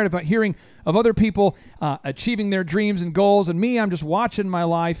so tired about hearing of other people achieving their dreams and goals, and me, I'm just watching my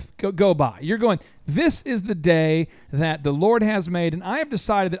life go by. You're going, this is the day that the Lord has made, and I have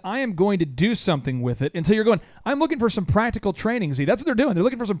decided that I am going to do something with it. And so you're going, I'm looking for some practical training, Z. That's what they're doing. They're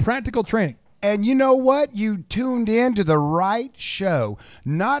looking for some practical training. And you know what? You tuned in to the right show.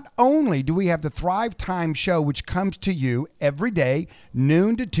 Not only do we have the Thrivetime show, which comes to you every day,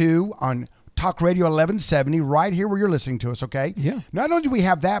 noon to 2 on Talk Radio 1170, right here where you're listening to us, okay? Yeah. Not only do we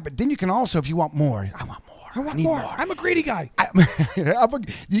have that, but then you can also, if you want more, I want more. I need more. I'm a greedy guy.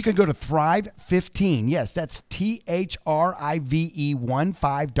 You can go to Thrive15. Yes, that's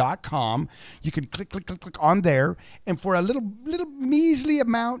THRIVE15.com. You can click on there. And for a little measly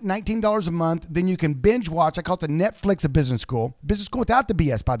amount, $19 a month, then you can binge watch. I call it the Netflix of Business School. Business School without the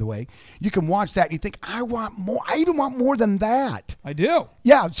BS, by the way. You can watch that. And you think, I want more. I even want more than that. I do.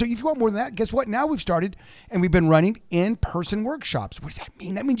 Yeah, so if you want more than that, guess what? Now we've started and we've been running in-person workshops. What does that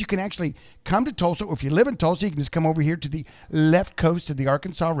mean? That means you can actually come to Tulsa, or if you live in Tulsa, you can just come over here to the left coast of the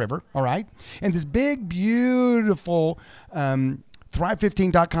Arkansas River, all right? And this big, beautiful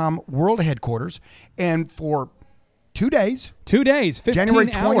Thrive15.com world headquarters. And for 2 days. 2 days, 15 January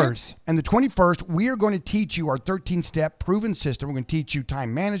 20th hours. And the 21st, we are going to teach you our 13-step proven system. We're going to teach you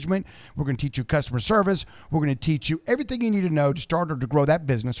time management. We're going to teach you customer service. We're going to teach you everything you need to know to start or to grow that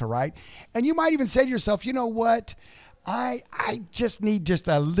business, all right? And you might even say to yourself, you know what? I just need just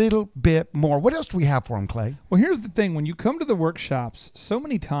a little bit more. What else do we have for them, Clay? Well, here's the thing. When you come to the workshops, so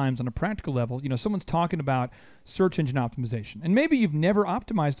many times on a practical level, someone's talking about search engine optimization. And maybe you've never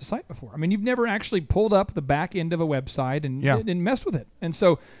optimized a site before. I mean, you've never actually pulled up the back end of a website and messed with it. And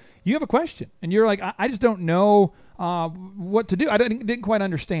so you have a question. And you're like, I just don't know what to do. I didn't quite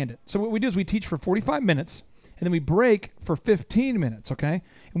understand it. So what we do is we teach for 45 minutes. And then we break for 15 minutes, okay?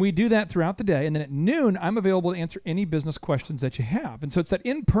 And we do that throughout the day. And then at noon, I'm available to answer any business questions that you have. And so it's that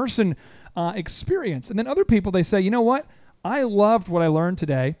in-person experience. And then other people, they say, you know what? I loved what I learned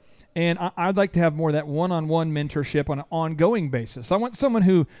today, and I'd like to have more of that one-on-one mentorship on an ongoing basis. I want someone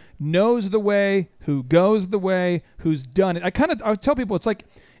who knows the way, who goes the way, who's done it. I tell people, it's like,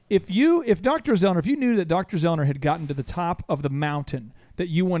 if Dr. Zoellner, if you knew that Dr. Zoellner had gotten to the top of the mountain that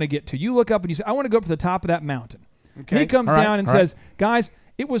you want to get to, you look up and you say, I want to go up to the top of that mountain. Okay. He comes down and says, guys,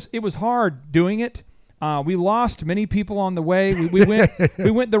 it was hard doing it. We lost many people on the way. We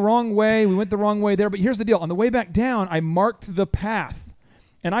went the wrong way. We went the wrong way there. But here's the deal. On the way back down, I marked the path.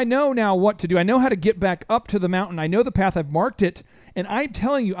 And I know now what to do. I know how to get back up to the mountain. I know the path. I've marked it. And I'm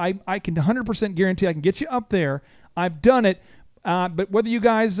telling you, I can 100% guarantee I can get you up there. I've done it. But whether you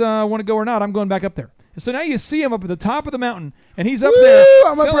guys want to go or not, I'm going back up there. So now you see him up at the top of the mountain, and he's up there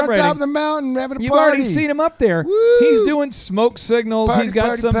celebrating. I'm up on top of the mountain having a party. You've already seen him up there. Woo. He's doing smoke signals. He's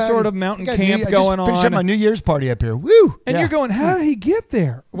got some sort of mountain camp going on. I just finished up my New Year's party up here. Woo! And you're going, how did he get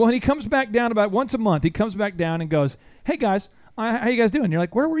there? Well, he comes back down about once a month. He comes back down and goes, hey, guys, how you guys doing? You're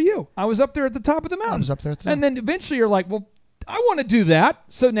like, where were you? I was up there at the top of the mountain. I was up there at the top. And then eventually you're like, well, I want to do that.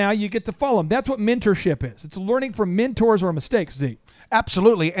 So now you get to follow him. That's what mentorship is. It's learning from mentors or mistakes, Z.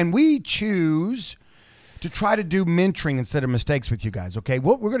 Absolutely. And we choose to try to do mentoring instead of mistakes with you guys, okay?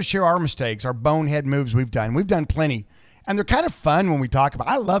 We're going to share our mistakes, our bonehead moves we've done. We've done plenty. And they're kind of fun when we talk about it.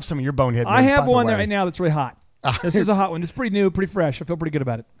 I love some of your bonehead moves, I have one there right now that's really hot. This is a hot one. It's pretty new, pretty fresh. I feel pretty good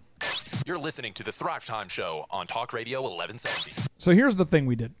about it. You're listening to the Thrivetime Show on Talk Radio 1170. So here's the thing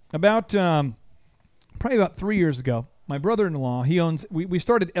we did. Probably about 3 years ago, my brother-in-law, we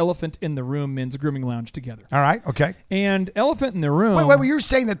started Elephant in the Room Men's Grooming Lounge together. All right, okay. And Elephant in the Room... Wait, were you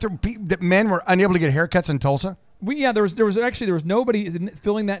saying that men were unable to get haircuts in Tulsa? There was nobody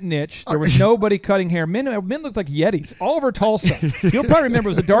filling that niche. There was nobody cutting hair. Men looked like Yetis all over Tulsa. You'll probably remember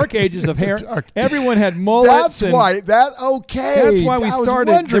it was the dark ages of hair. Everyone had mullets. That's why we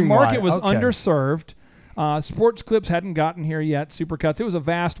started. The market was underserved. Sports clips hadn't gotten here yet. Supercuts. It was a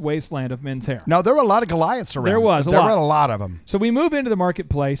vast wasteland of men's hair. No, there were a lot of Goliaths around. There were a lot of them. So we moved into the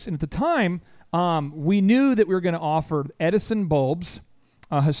marketplace, and at the time, we knew that we were going to offer Edison bulbs,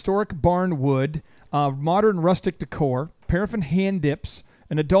 historic barn wood, modern rustic decor, paraffin hand dips,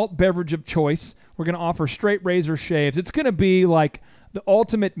 an adult beverage of choice. We're going to offer straight razor shaves. It's going to be like the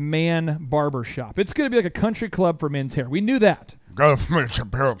ultimate man barber shop. It's going to be like a country club for men's hair. We knew that.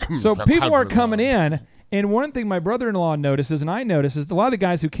 So people are coming in. And one thing my brother-in-law notices, and I notice, is a lot of the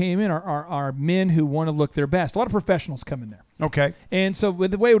guys who came in are men who want to look their best. A lot of professionals come in there. Okay. And so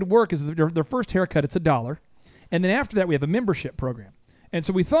the way it would work is their first haircut, it's $1. And then after that, we have a membership program. And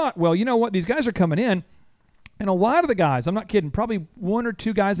so we thought, well, you know what? These guys are coming in. And a lot of the guys, I'm not kidding, probably 1 or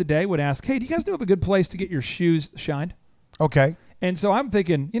 2 guys a day would ask, hey, do you guys know of a good place to get your shoes shined? Okay. And so I'm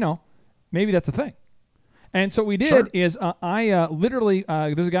thinking, maybe that's a thing. And so what we did is I literally,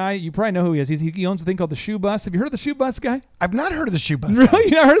 there's a guy, you probably know who he is. He owns a thing called the Shoe Bus. Have you heard of the Shoe Bus guy? I've not heard of the Shoe Bus guy. Really?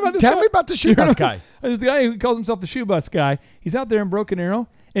 You not heard about this Tell guy? me about the Shoe Bus guy. There's the guy who calls himself the Shoe Bus guy. He's out there in Broken Arrow,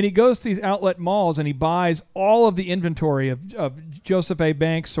 and he goes to these outlet malls, and he buys all of the inventory of Joseph A.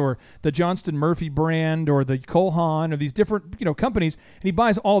 Banks or the Johnston Murphy brand or the Cole Haan or these different companies, and he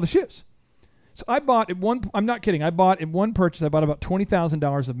buys all the shoes. So I bought I'm not kidding. I bought in one purchase, I bought about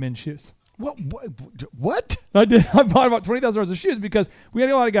 $20,000 of men's shoes. What? I did. I bought about $20,000 of shoes because we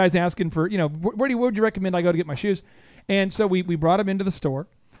had a lot of guys asking for, where would you recommend I go to get my shoes? And so we brought them into the store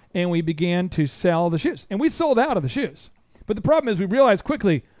and we began to sell the shoes. And we sold out of the shoes. But the problem is we realized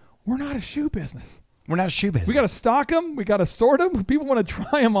quickly, we're not a shoe business. We're not a shoe business. We got to stock them. We got to sort them. People want to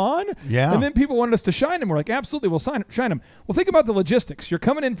try them on. Yeah. And then people wanted us to shine them. We're like, absolutely, we'll shine them. Well, think about the logistics. You're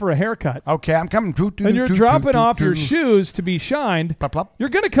coming in for a haircut. Okay, I'm coming. And you're dropping off your shoes to be shined. Plop, plop. You're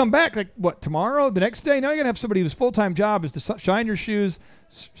going to come back, tomorrow, the next day? Now you're going to have somebody whose full-time job is to shine your shoes,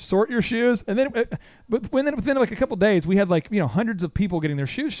 sort your shoes. And then within like a couple days, we had hundreds of people getting their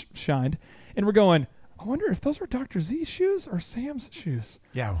shoes shined. And we're going, I wonder if those are Dr. Z's shoes or Sam's shoes.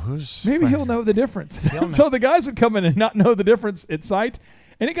 Yeah, maybe he'll know the difference. So the guys would come in and not know the difference at sight,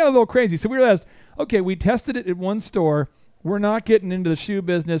 and it got a little crazy. So we realized, okay, we tested it at one store. We're not getting into the shoe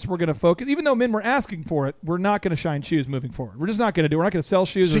business. We're going to focus, even though men were asking for it. We're not going to shine shoes moving forward. We're just not going to do. We're not going to sell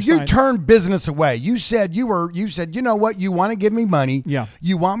shoes. So you turned business away. You said you know what? You want to give me money. Yeah.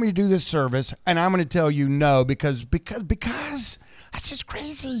 You want me to do this service, and I'm going to tell you no because that's just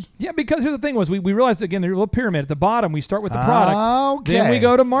crazy. Yeah, because here's the thing was we realized, again, there's a little pyramid. At the bottom, we start with the product. Okay. Then we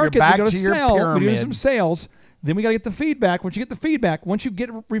go to market. We go to sell. Pyramid. We do some sales. Then we got to get the feedback. Once you get the feedback, once you get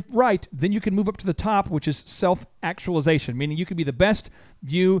it right, then you can move up to the top, which is self-actualization, meaning you can be the best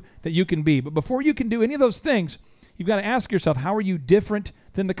you that you can be. But before you can do any of those things, you've got to ask yourself, how are you different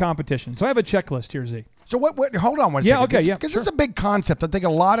than the competition? So I have a checklist here, Z. So what hold on one second. Yeah, okay, Because it's a big concept. I think a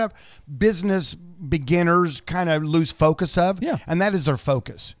lot of business beginners kind of lose focus of, and that is their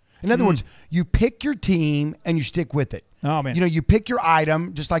focus. In other words, you pick your team and you stick with it. Oh, man. You pick your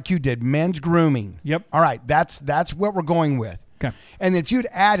item just like you did, men's grooming. Yep. All right, that's what we're going with. Okay. And if you'd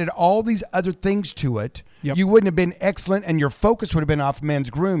added all these other things to it, you wouldn't have been excellent, and your focus would have been off men's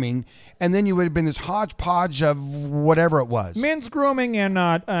grooming, and then you would have been this hodgepodge of whatever it was. Men's grooming and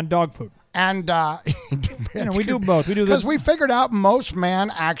dog food. And we do both. We do this because we figured out most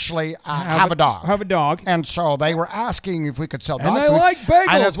men actually have a dog. Have a dog, and so they were asking if we could sell dog food. And they food. like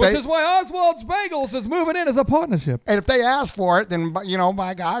bagels, which is why Oswald's Bagels is moving in as a partnership. And if they ask for it, then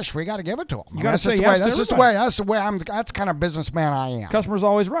my gosh, we got to give it to them. You got to say yes. That's the way I'm. That's kind of businessman I am. Customer's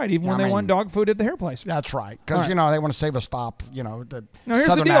always right, even when they want dog food at the hair place. That's right, because they want to save a stop. The here's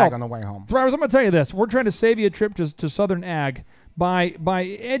Southern the deal. Ag on the way home. Thrivers, I'm going to tell you this: we're trying to save you a trip to Southern Ag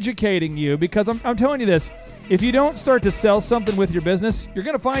by educating you, because I'm telling you this, if you don't start to sell something with your business, you're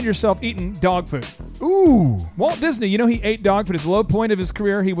going to find yourself eating dog food. Ooh. Walt Disney, he ate dog food. At the low point of his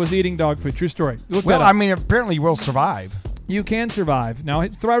career, he was eating dog food. True story. Apparently you will survive. You can survive. Now,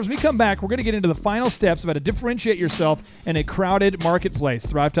 Thrivers, when we come back, we're going to get into the final steps of how to differentiate yourself in a crowded marketplace.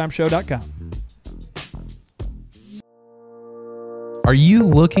 ThriveTimeShow.com. Are you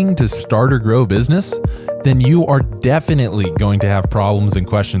looking to start or grow a business? Then you are definitely going to have problems and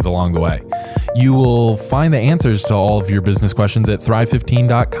questions along the way. You will find the answers to all of your business questions at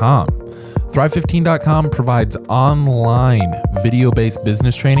Thrive15.com. Thrive15.com provides online video-based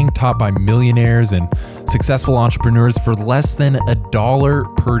business training taught by millionaires and successful entrepreneurs for less than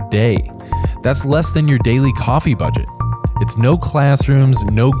 $1 per day. That's less than your daily coffee budget. It's no classrooms,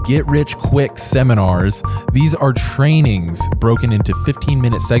 no get-rich-quick seminars. These are trainings broken into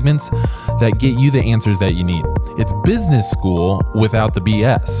 15-minute segments that get you the answers that you need. It's business school without the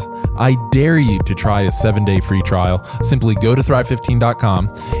BS. I dare you to try a 7-day free trial. Simply go to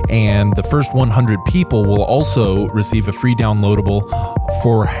Thrive15.com, and the first 100 people will also receive a free downloadable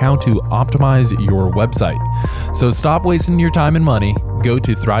for how to optimize your website. So stop wasting your time and money. Go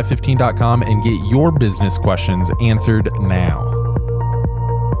to Thrive15.com and get your business questions answered now.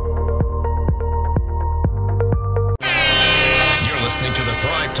 You're listening to the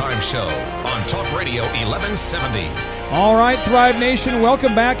Thrive Time Show on Talk Radio 1170. All right, Thrive Nation,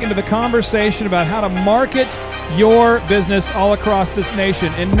 welcome back into the conversation about how to market your business all across this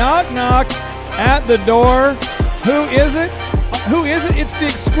nation. And knock, knock at the door. Who is it? Who is it? It's the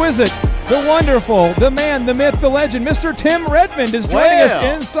exquisite, the wonderful, the man, the myth, the legend, Mr. Tim Redmond is joining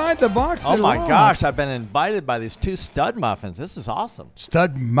us inside the box. Oh my gosh, I've been invited by these 2 stud muffins. This is awesome.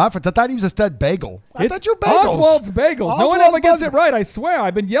 Stud muffins? I thought he was a stud bagel. I thought you were bagels. Oswald's Bagels. No one ever gets it right, I swear.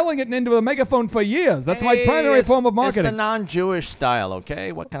 I've been yelling it into a megaphone for years. That's my primary form of marketing. It's the non-Jewish style,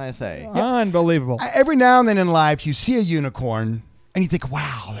 okay? What can I say? Yeah. Unbelievable. Every now and then in life, you see a unicorn, and you think,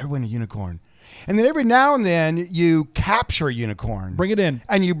 wow, they're winning a unicorn. And then every now and then you capture a unicorn. Bring it in.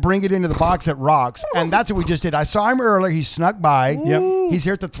 And you bring it into the box that rocks. And that's what we just did. I saw him earlier. He snuck by. Yep. He's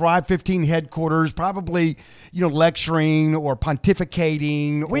here at the Thrive 15 headquarters, probably, lecturing or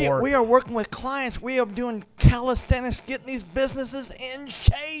pontificating. We are working with clients. We are doing calisthenics, getting these businesses in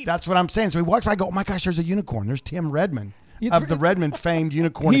shape. That's what I'm saying. So he walks by, I go, oh my gosh, there's a unicorn. There's Tim Redmond. Of the Redmond famed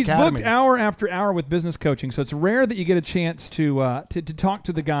Unicorn Academy. He's booked hour after hour with business coaching, so it's rare that you get a chance to talk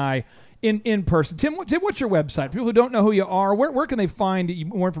to the guy in person. Tim, what's your website? For people who don't know who you are, where can they find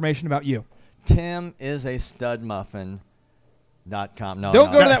more information about you? Tim is a studmuffin.com. No,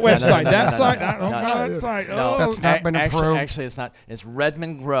 don't go to that website. That site. That's not been approved. Actually, it's not. It's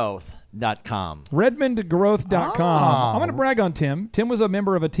redmondgrowth.com. Redmondgrowth.com. I'm going to brag on Tim. Tim was a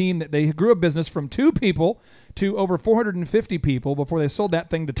member of a team that they grew a business from 2 people to over 450 people before they sold that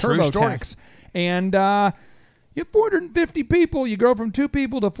thing to TurboTax. And you have 450 people. You grow from 2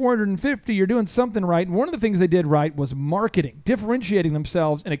 people to 450. You're doing something right. And one of the things they did right was marketing, differentiating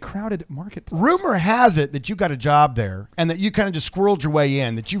themselves in a crowded marketplace. Rumor has it that you got a job there and that you kind of just squirreled your way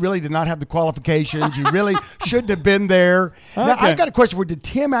in, that you really did not have the qualifications. You really shouldn't have been there. Okay. Now, I've got a question for you. Did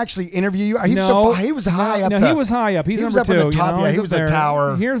Tim actually interview you? He was high up. No, he was high up. He's number 2. Up top. He was the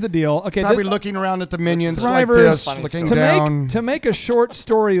tower. Here's the deal. Okay, probably looking around at the minions like this, looking down. To make a short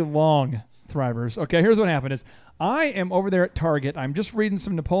story long, Thrivers. Okay, here's what happened is I am over there at Target. I'm just reading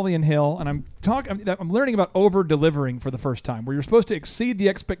some Napoleon Hill, and I'm learning about over-delivering for the first time, where you're supposed to exceed the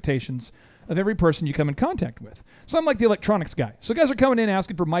expectations of every person you come in contact with. So I'm like the electronics guy. So guys are coming in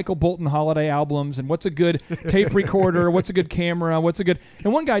asking for Michael Bolton holiday albums and what's a good tape recorder, what's a good camera, what's a good...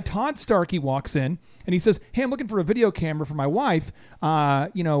 And one guy, Todd Starkey, walks in, and he says, hey, I'm looking for a video camera for my wife.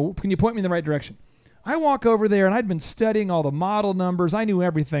 Can you point me in the right direction? I walk over there, and I'd been studying all the model numbers. I knew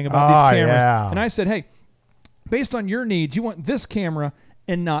everything about these cameras. Yeah. And I said, hey, based on your needs, you want this camera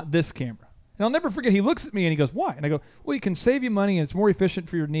and not this camera. And I'll never forget, he looks at me and he goes, why? And I go, well, it can save you money and it's more efficient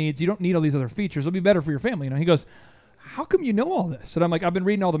for your needs. You don't need all these other features. It'll be better for your family. He goes, how come you know all this? And I'm like, I've been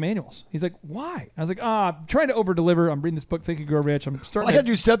reading all the manuals. He's like, why? I was like, I'm trying to over-deliver. I'm reading this book, Think and Grow Rich. I'm starting I got to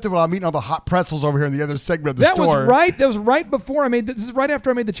do something while I'm eating all the hot pretzels over here in the other segment of the store. That was right before I made this. This is right after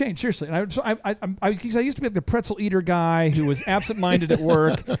I made the change, seriously. And I used to be like the pretzel eater guy who was absent-minded at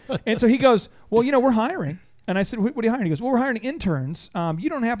work. And so he goes, well, we're hiring. And I said, what are you hiring? He goes, well, we're hiring interns.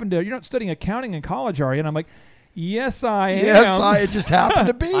 You're not studying accounting in college, are you? And I'm like, yes, I am. Yes, it just happened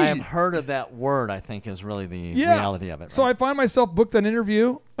to be. I have heard of that word, I think, is really the reality of it. Right? So I find myself booked an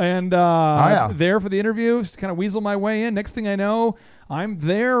interview and there for the interview, kind of weasel my way in. Next thing I know, I'm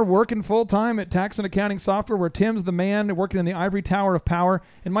there working full-time at tax and accounting software where Tim's the man working in the ivory tower of power.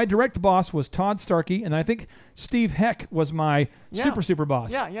 And my direct boss was Todd Starkey, and I think Steve Heck was my super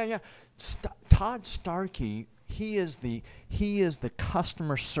boss. Yeah. Todd Starkey, he is the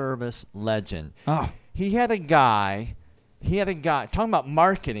customer service legend. Oh. He had a guy, talking about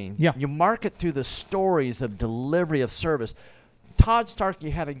marketing. Yeah. You market through the stories of delivery of service. Todd Starkey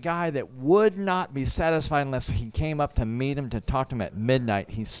had a guy that would not be satisfied unless he came up to meet him, to talk to him at midnight.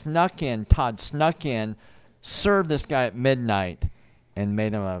 Todd snuck in, served this guy at midnight, and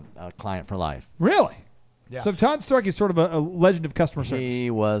made him a client for life. Really? Yeah. So Todd Starkey is sort of a legend of customer service. He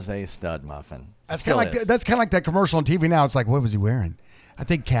was a stud muffin. That's kind of like that commercial on TV now. It's like, what was he wearing? I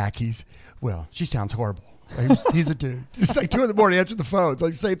think khakis. Well, she sounds horrible. He's a dude. It's like 2 in the morning, answer the phone. It's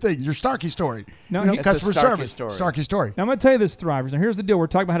like the same thing. Your Starkey story. No, customer service. Starkey story. Now, I'm going to tell you this, Thrivers. Now, here's the deal. We're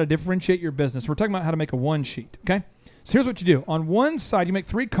talking about how to differentiate your business. We're talking about how to make a one sheet, okay? So here's what you do. On one side, you make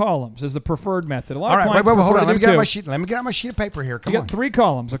 3 columns as the preferred method. A lot of clients hold on. Let me get out my sheet of paper here. You got 3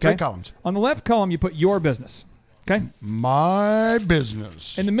 columns, okay? 3 columns. On the left column, you put your business, okay? My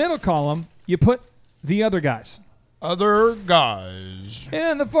business. In the middle column, you put the other guys. Other guys.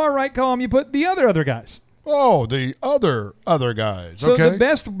 And in the far right column, you put the other guys. Oh, the other guys. So okay.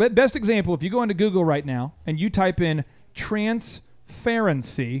 the best example, if you go into Google right now and you type in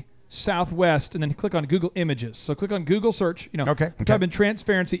transparency Southwest and then click on Google Images. So click on Google search, type in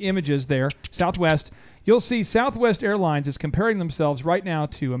transparency images there, Southwest. You'll see Southwest Airlines is comparing themselves right now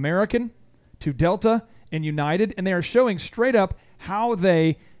to American, to Delta, and United, and they are showing straight up how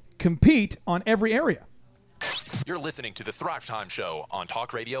they compete on every area. You're listening to the Thrivetime Show on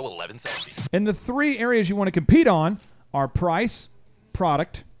Talk Radio 1170. And the 3 areas you want to compete on are price,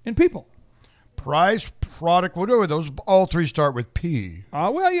 product, and people. Price, product, whatever. Those all three start with P.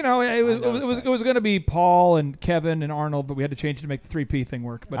 Well, you know, it was going to be Paul and Kevin and Arnold, but we had to change it to make the 3P thing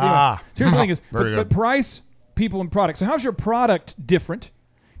work. But anyway, so here's the thing is, but price, people, and product. So how's your product different?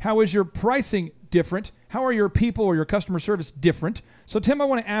 How is your pricing different? How are your people or your customer service different? So Tim, I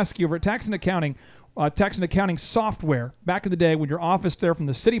want to ask you over at tax and accounting software, back in the day when your office there from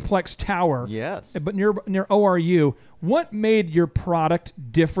the Cityplex Tower, yes, but near ORU, what made your product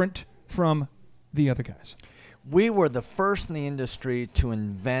different from the other guys? We were the first in the industry to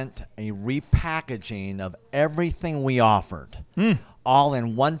invent a repackaging of everything we offered, all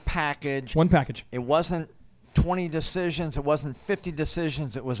in one package. One package. It wasn't 20 decisions. It wasn't 50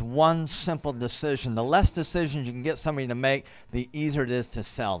 decisions. It was one simple decision. The less decisions you can get somebody to make, the easier it is to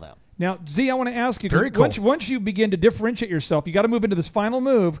sell them. Now, Z, I want to ask you, Very cool. once you begin to differentiate yourself, you got to move into this final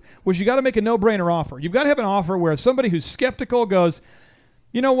move, which you got to make a no-brainer offer. You've got to have an offer where somebody who's skeptical goes,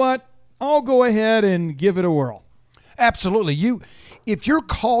 you know what? I'll go ahead and give it a whirl. Absolutely. If you're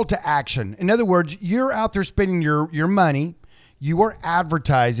called to action, in other words, you're out there spending your money, you are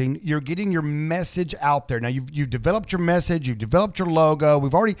advertising, you're getting your message out there. Now you've developed your message, you've developed your logo.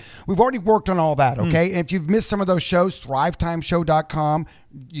 We've already worked on all that, okay? And if you've missed some of those shows, thrivetimeshow.com,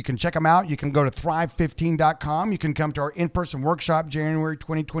 you can check them out. You can go to thrive15.com. You can come to our in-person workshop January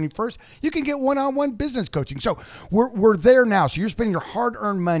 2021. You can get one-on-one business coaching. So we're there now. So you're spending your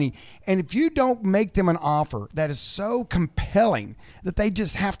hard-earned money. And if you don't make them an offer that is so compelling that they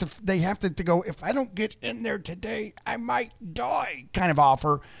just have to go, if I don't get in there today, I might die kind of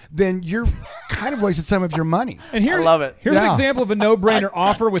offer, then you're kind of wasting some of your money. And here, I love it. Here's an example of a no-brainer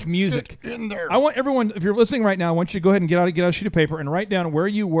offer with music. In there. I want everyone, if you're listening right now, I want you to go ahead and get out a sheet of paper and write down where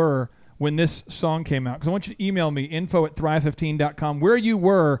you were when this song came out. Because I want you to email me, info@thrive15.com, where you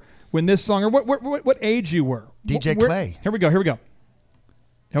were when this song, or what age you were. DJ Clay. Here we go. Do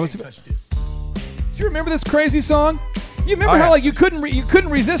you remember this crazy song? You remember how like you couldn't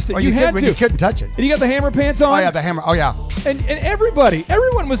resist it. You had to. You couldn't touch it. And you got the hammer pants on. Oh yeah, the hammer. Oh yeah. And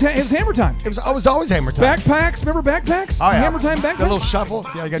everyone was it was hammer time. It was always hammer time. Backpacks, remember backpacks? Oh yeah. Hammer time backpacks. The little shuffle.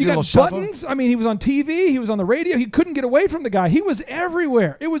 Yeah, you got a little buttons. shuffle. I mean, he was on TV. He was on the radio. He couldn't get away from the guy. He was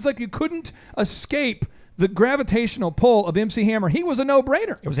everywhere. It was like you couldn't escape the gravitational pull of MC Hammer. He was a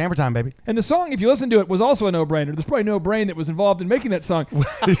no-brainer. It was hammer time, baby. And the song, if you listen to it, was also a no-brainer. There's probably no brain that was involved in making that song.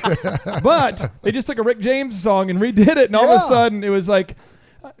 But they just took a Rick James song and redid it, and all of a sudden it was like,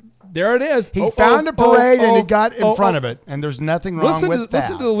 there it is. He found a parade and he got in front of it, and there's nothing wrong with that.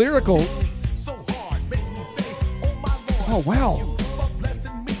 Listen to the lyrical. Oh, wow.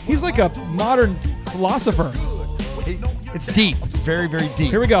 He's like a modern philosopher. It's deep. It's very, very deep.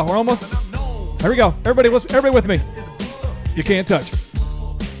 Here we go. We're almost... Here we go. Everybody with me. You can't touch.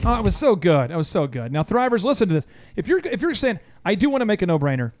 Oh, it was so good. It was so good. Now, Thrivers, listen to this. If you're saying, I do want to make a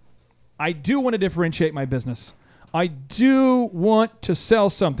no-brainer, I do want to differentiate my business, I do want to sell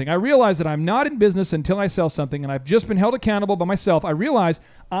something. I realize that I'm not in business until I sell something, and I've just been held accountable by myself. I realize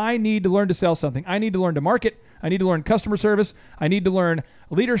I need to learn to sell something. I need to learn to market. I need to learn customer service. I need to learn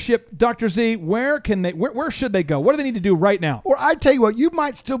leadership. Dr. Z, where should they go? What do they need to do right now? Or I tell you what, you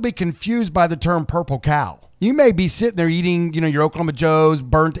might still be confused by the term purple cow. You may be sitting there eating, your Oklahoma Joe's,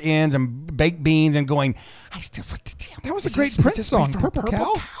 burnt ends, and baked beans, and going, that was a great Prince song, Purple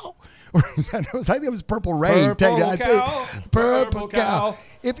Cow. I think it was Purple Rain. Purple cow.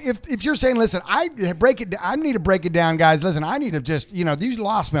 If you're saying, listen, I need to break it down, guys. Listen, I need to just, you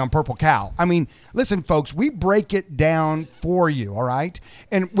lost me on Purple Cow. I mean, listen, folks, we break it down for you, all right?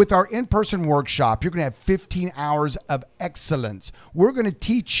 And with our in-person workshop, you're going to have 15 hours of excellence. We're going to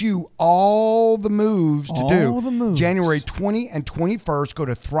teach you all the moves to do. All the moves. January 20 and 21st, go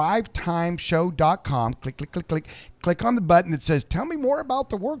to thrivetimeshow.com. Click. Click on the button that says, tell me more about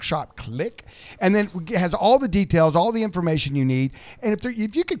the workshop. Click. And then it has all the details, all the information you need. And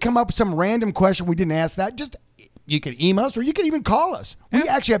if you could come up with some random question we didn't ask that, just you can email us or you can even call us. We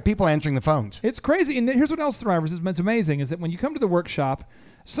actually have people answering the phones. It's crazy. And here's what else, Thrivers, is amazing, is that when you come to the workshop,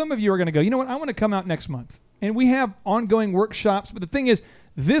 some of you are going to go, you know what, I want to come out next month. And we have ongoing workshops. But the thing is,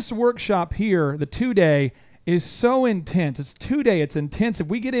 this workshop here, the 2-day, is so intense. It's 2-day. It's intensive.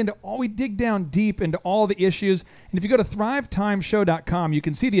 We dig down deep into all the issues. And if you go to thrivetimeshow.com, you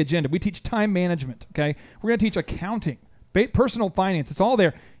can see the agenda. We teach time management, okay? We're going to teach accounting, personal finance. It's all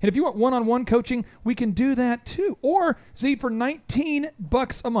there. And if you want one-on-one coaching, we can do that too. Or, see, for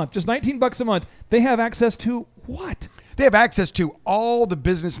 $19 a month, just $19 a month, they have access to what? They have access to all the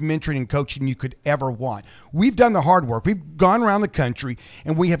business mentoring and coaching you could ever want. We've done the hard work. We've gone around the country,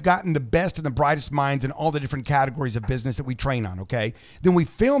 and we have gotten the best and the brightest minds in all the different categories of business that we train on, okay? Then we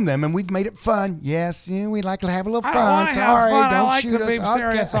film them, and we've made it fun. Yes, we like to have a little fun. I Sorry, have fun. don't I like shoot to be us.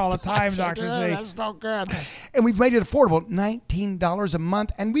 serious all the time, Dr. Z. That's no good. And we've made it affordable, $19 a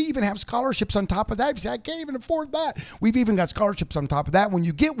month, and we even have scholarships on top of that. If you say, I can't even afford that. We've even got scholarships on top of that. When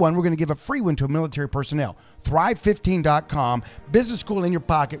you get one, we're going to give a free one to a military personnel. Thrive15.com. Business school in your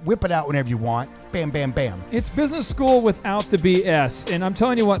pocket. Whip it out whenever you want. Bam, bam, bam. It's business school without the BS. And I'm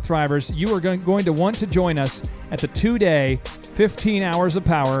telling you what, Thrivers, you are going to want to join us at the 2-day, 15 hours of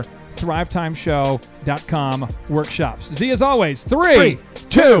power, thrivetimeshow.com workshops. Z, as always, 3,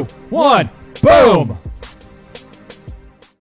 2, 1, boom.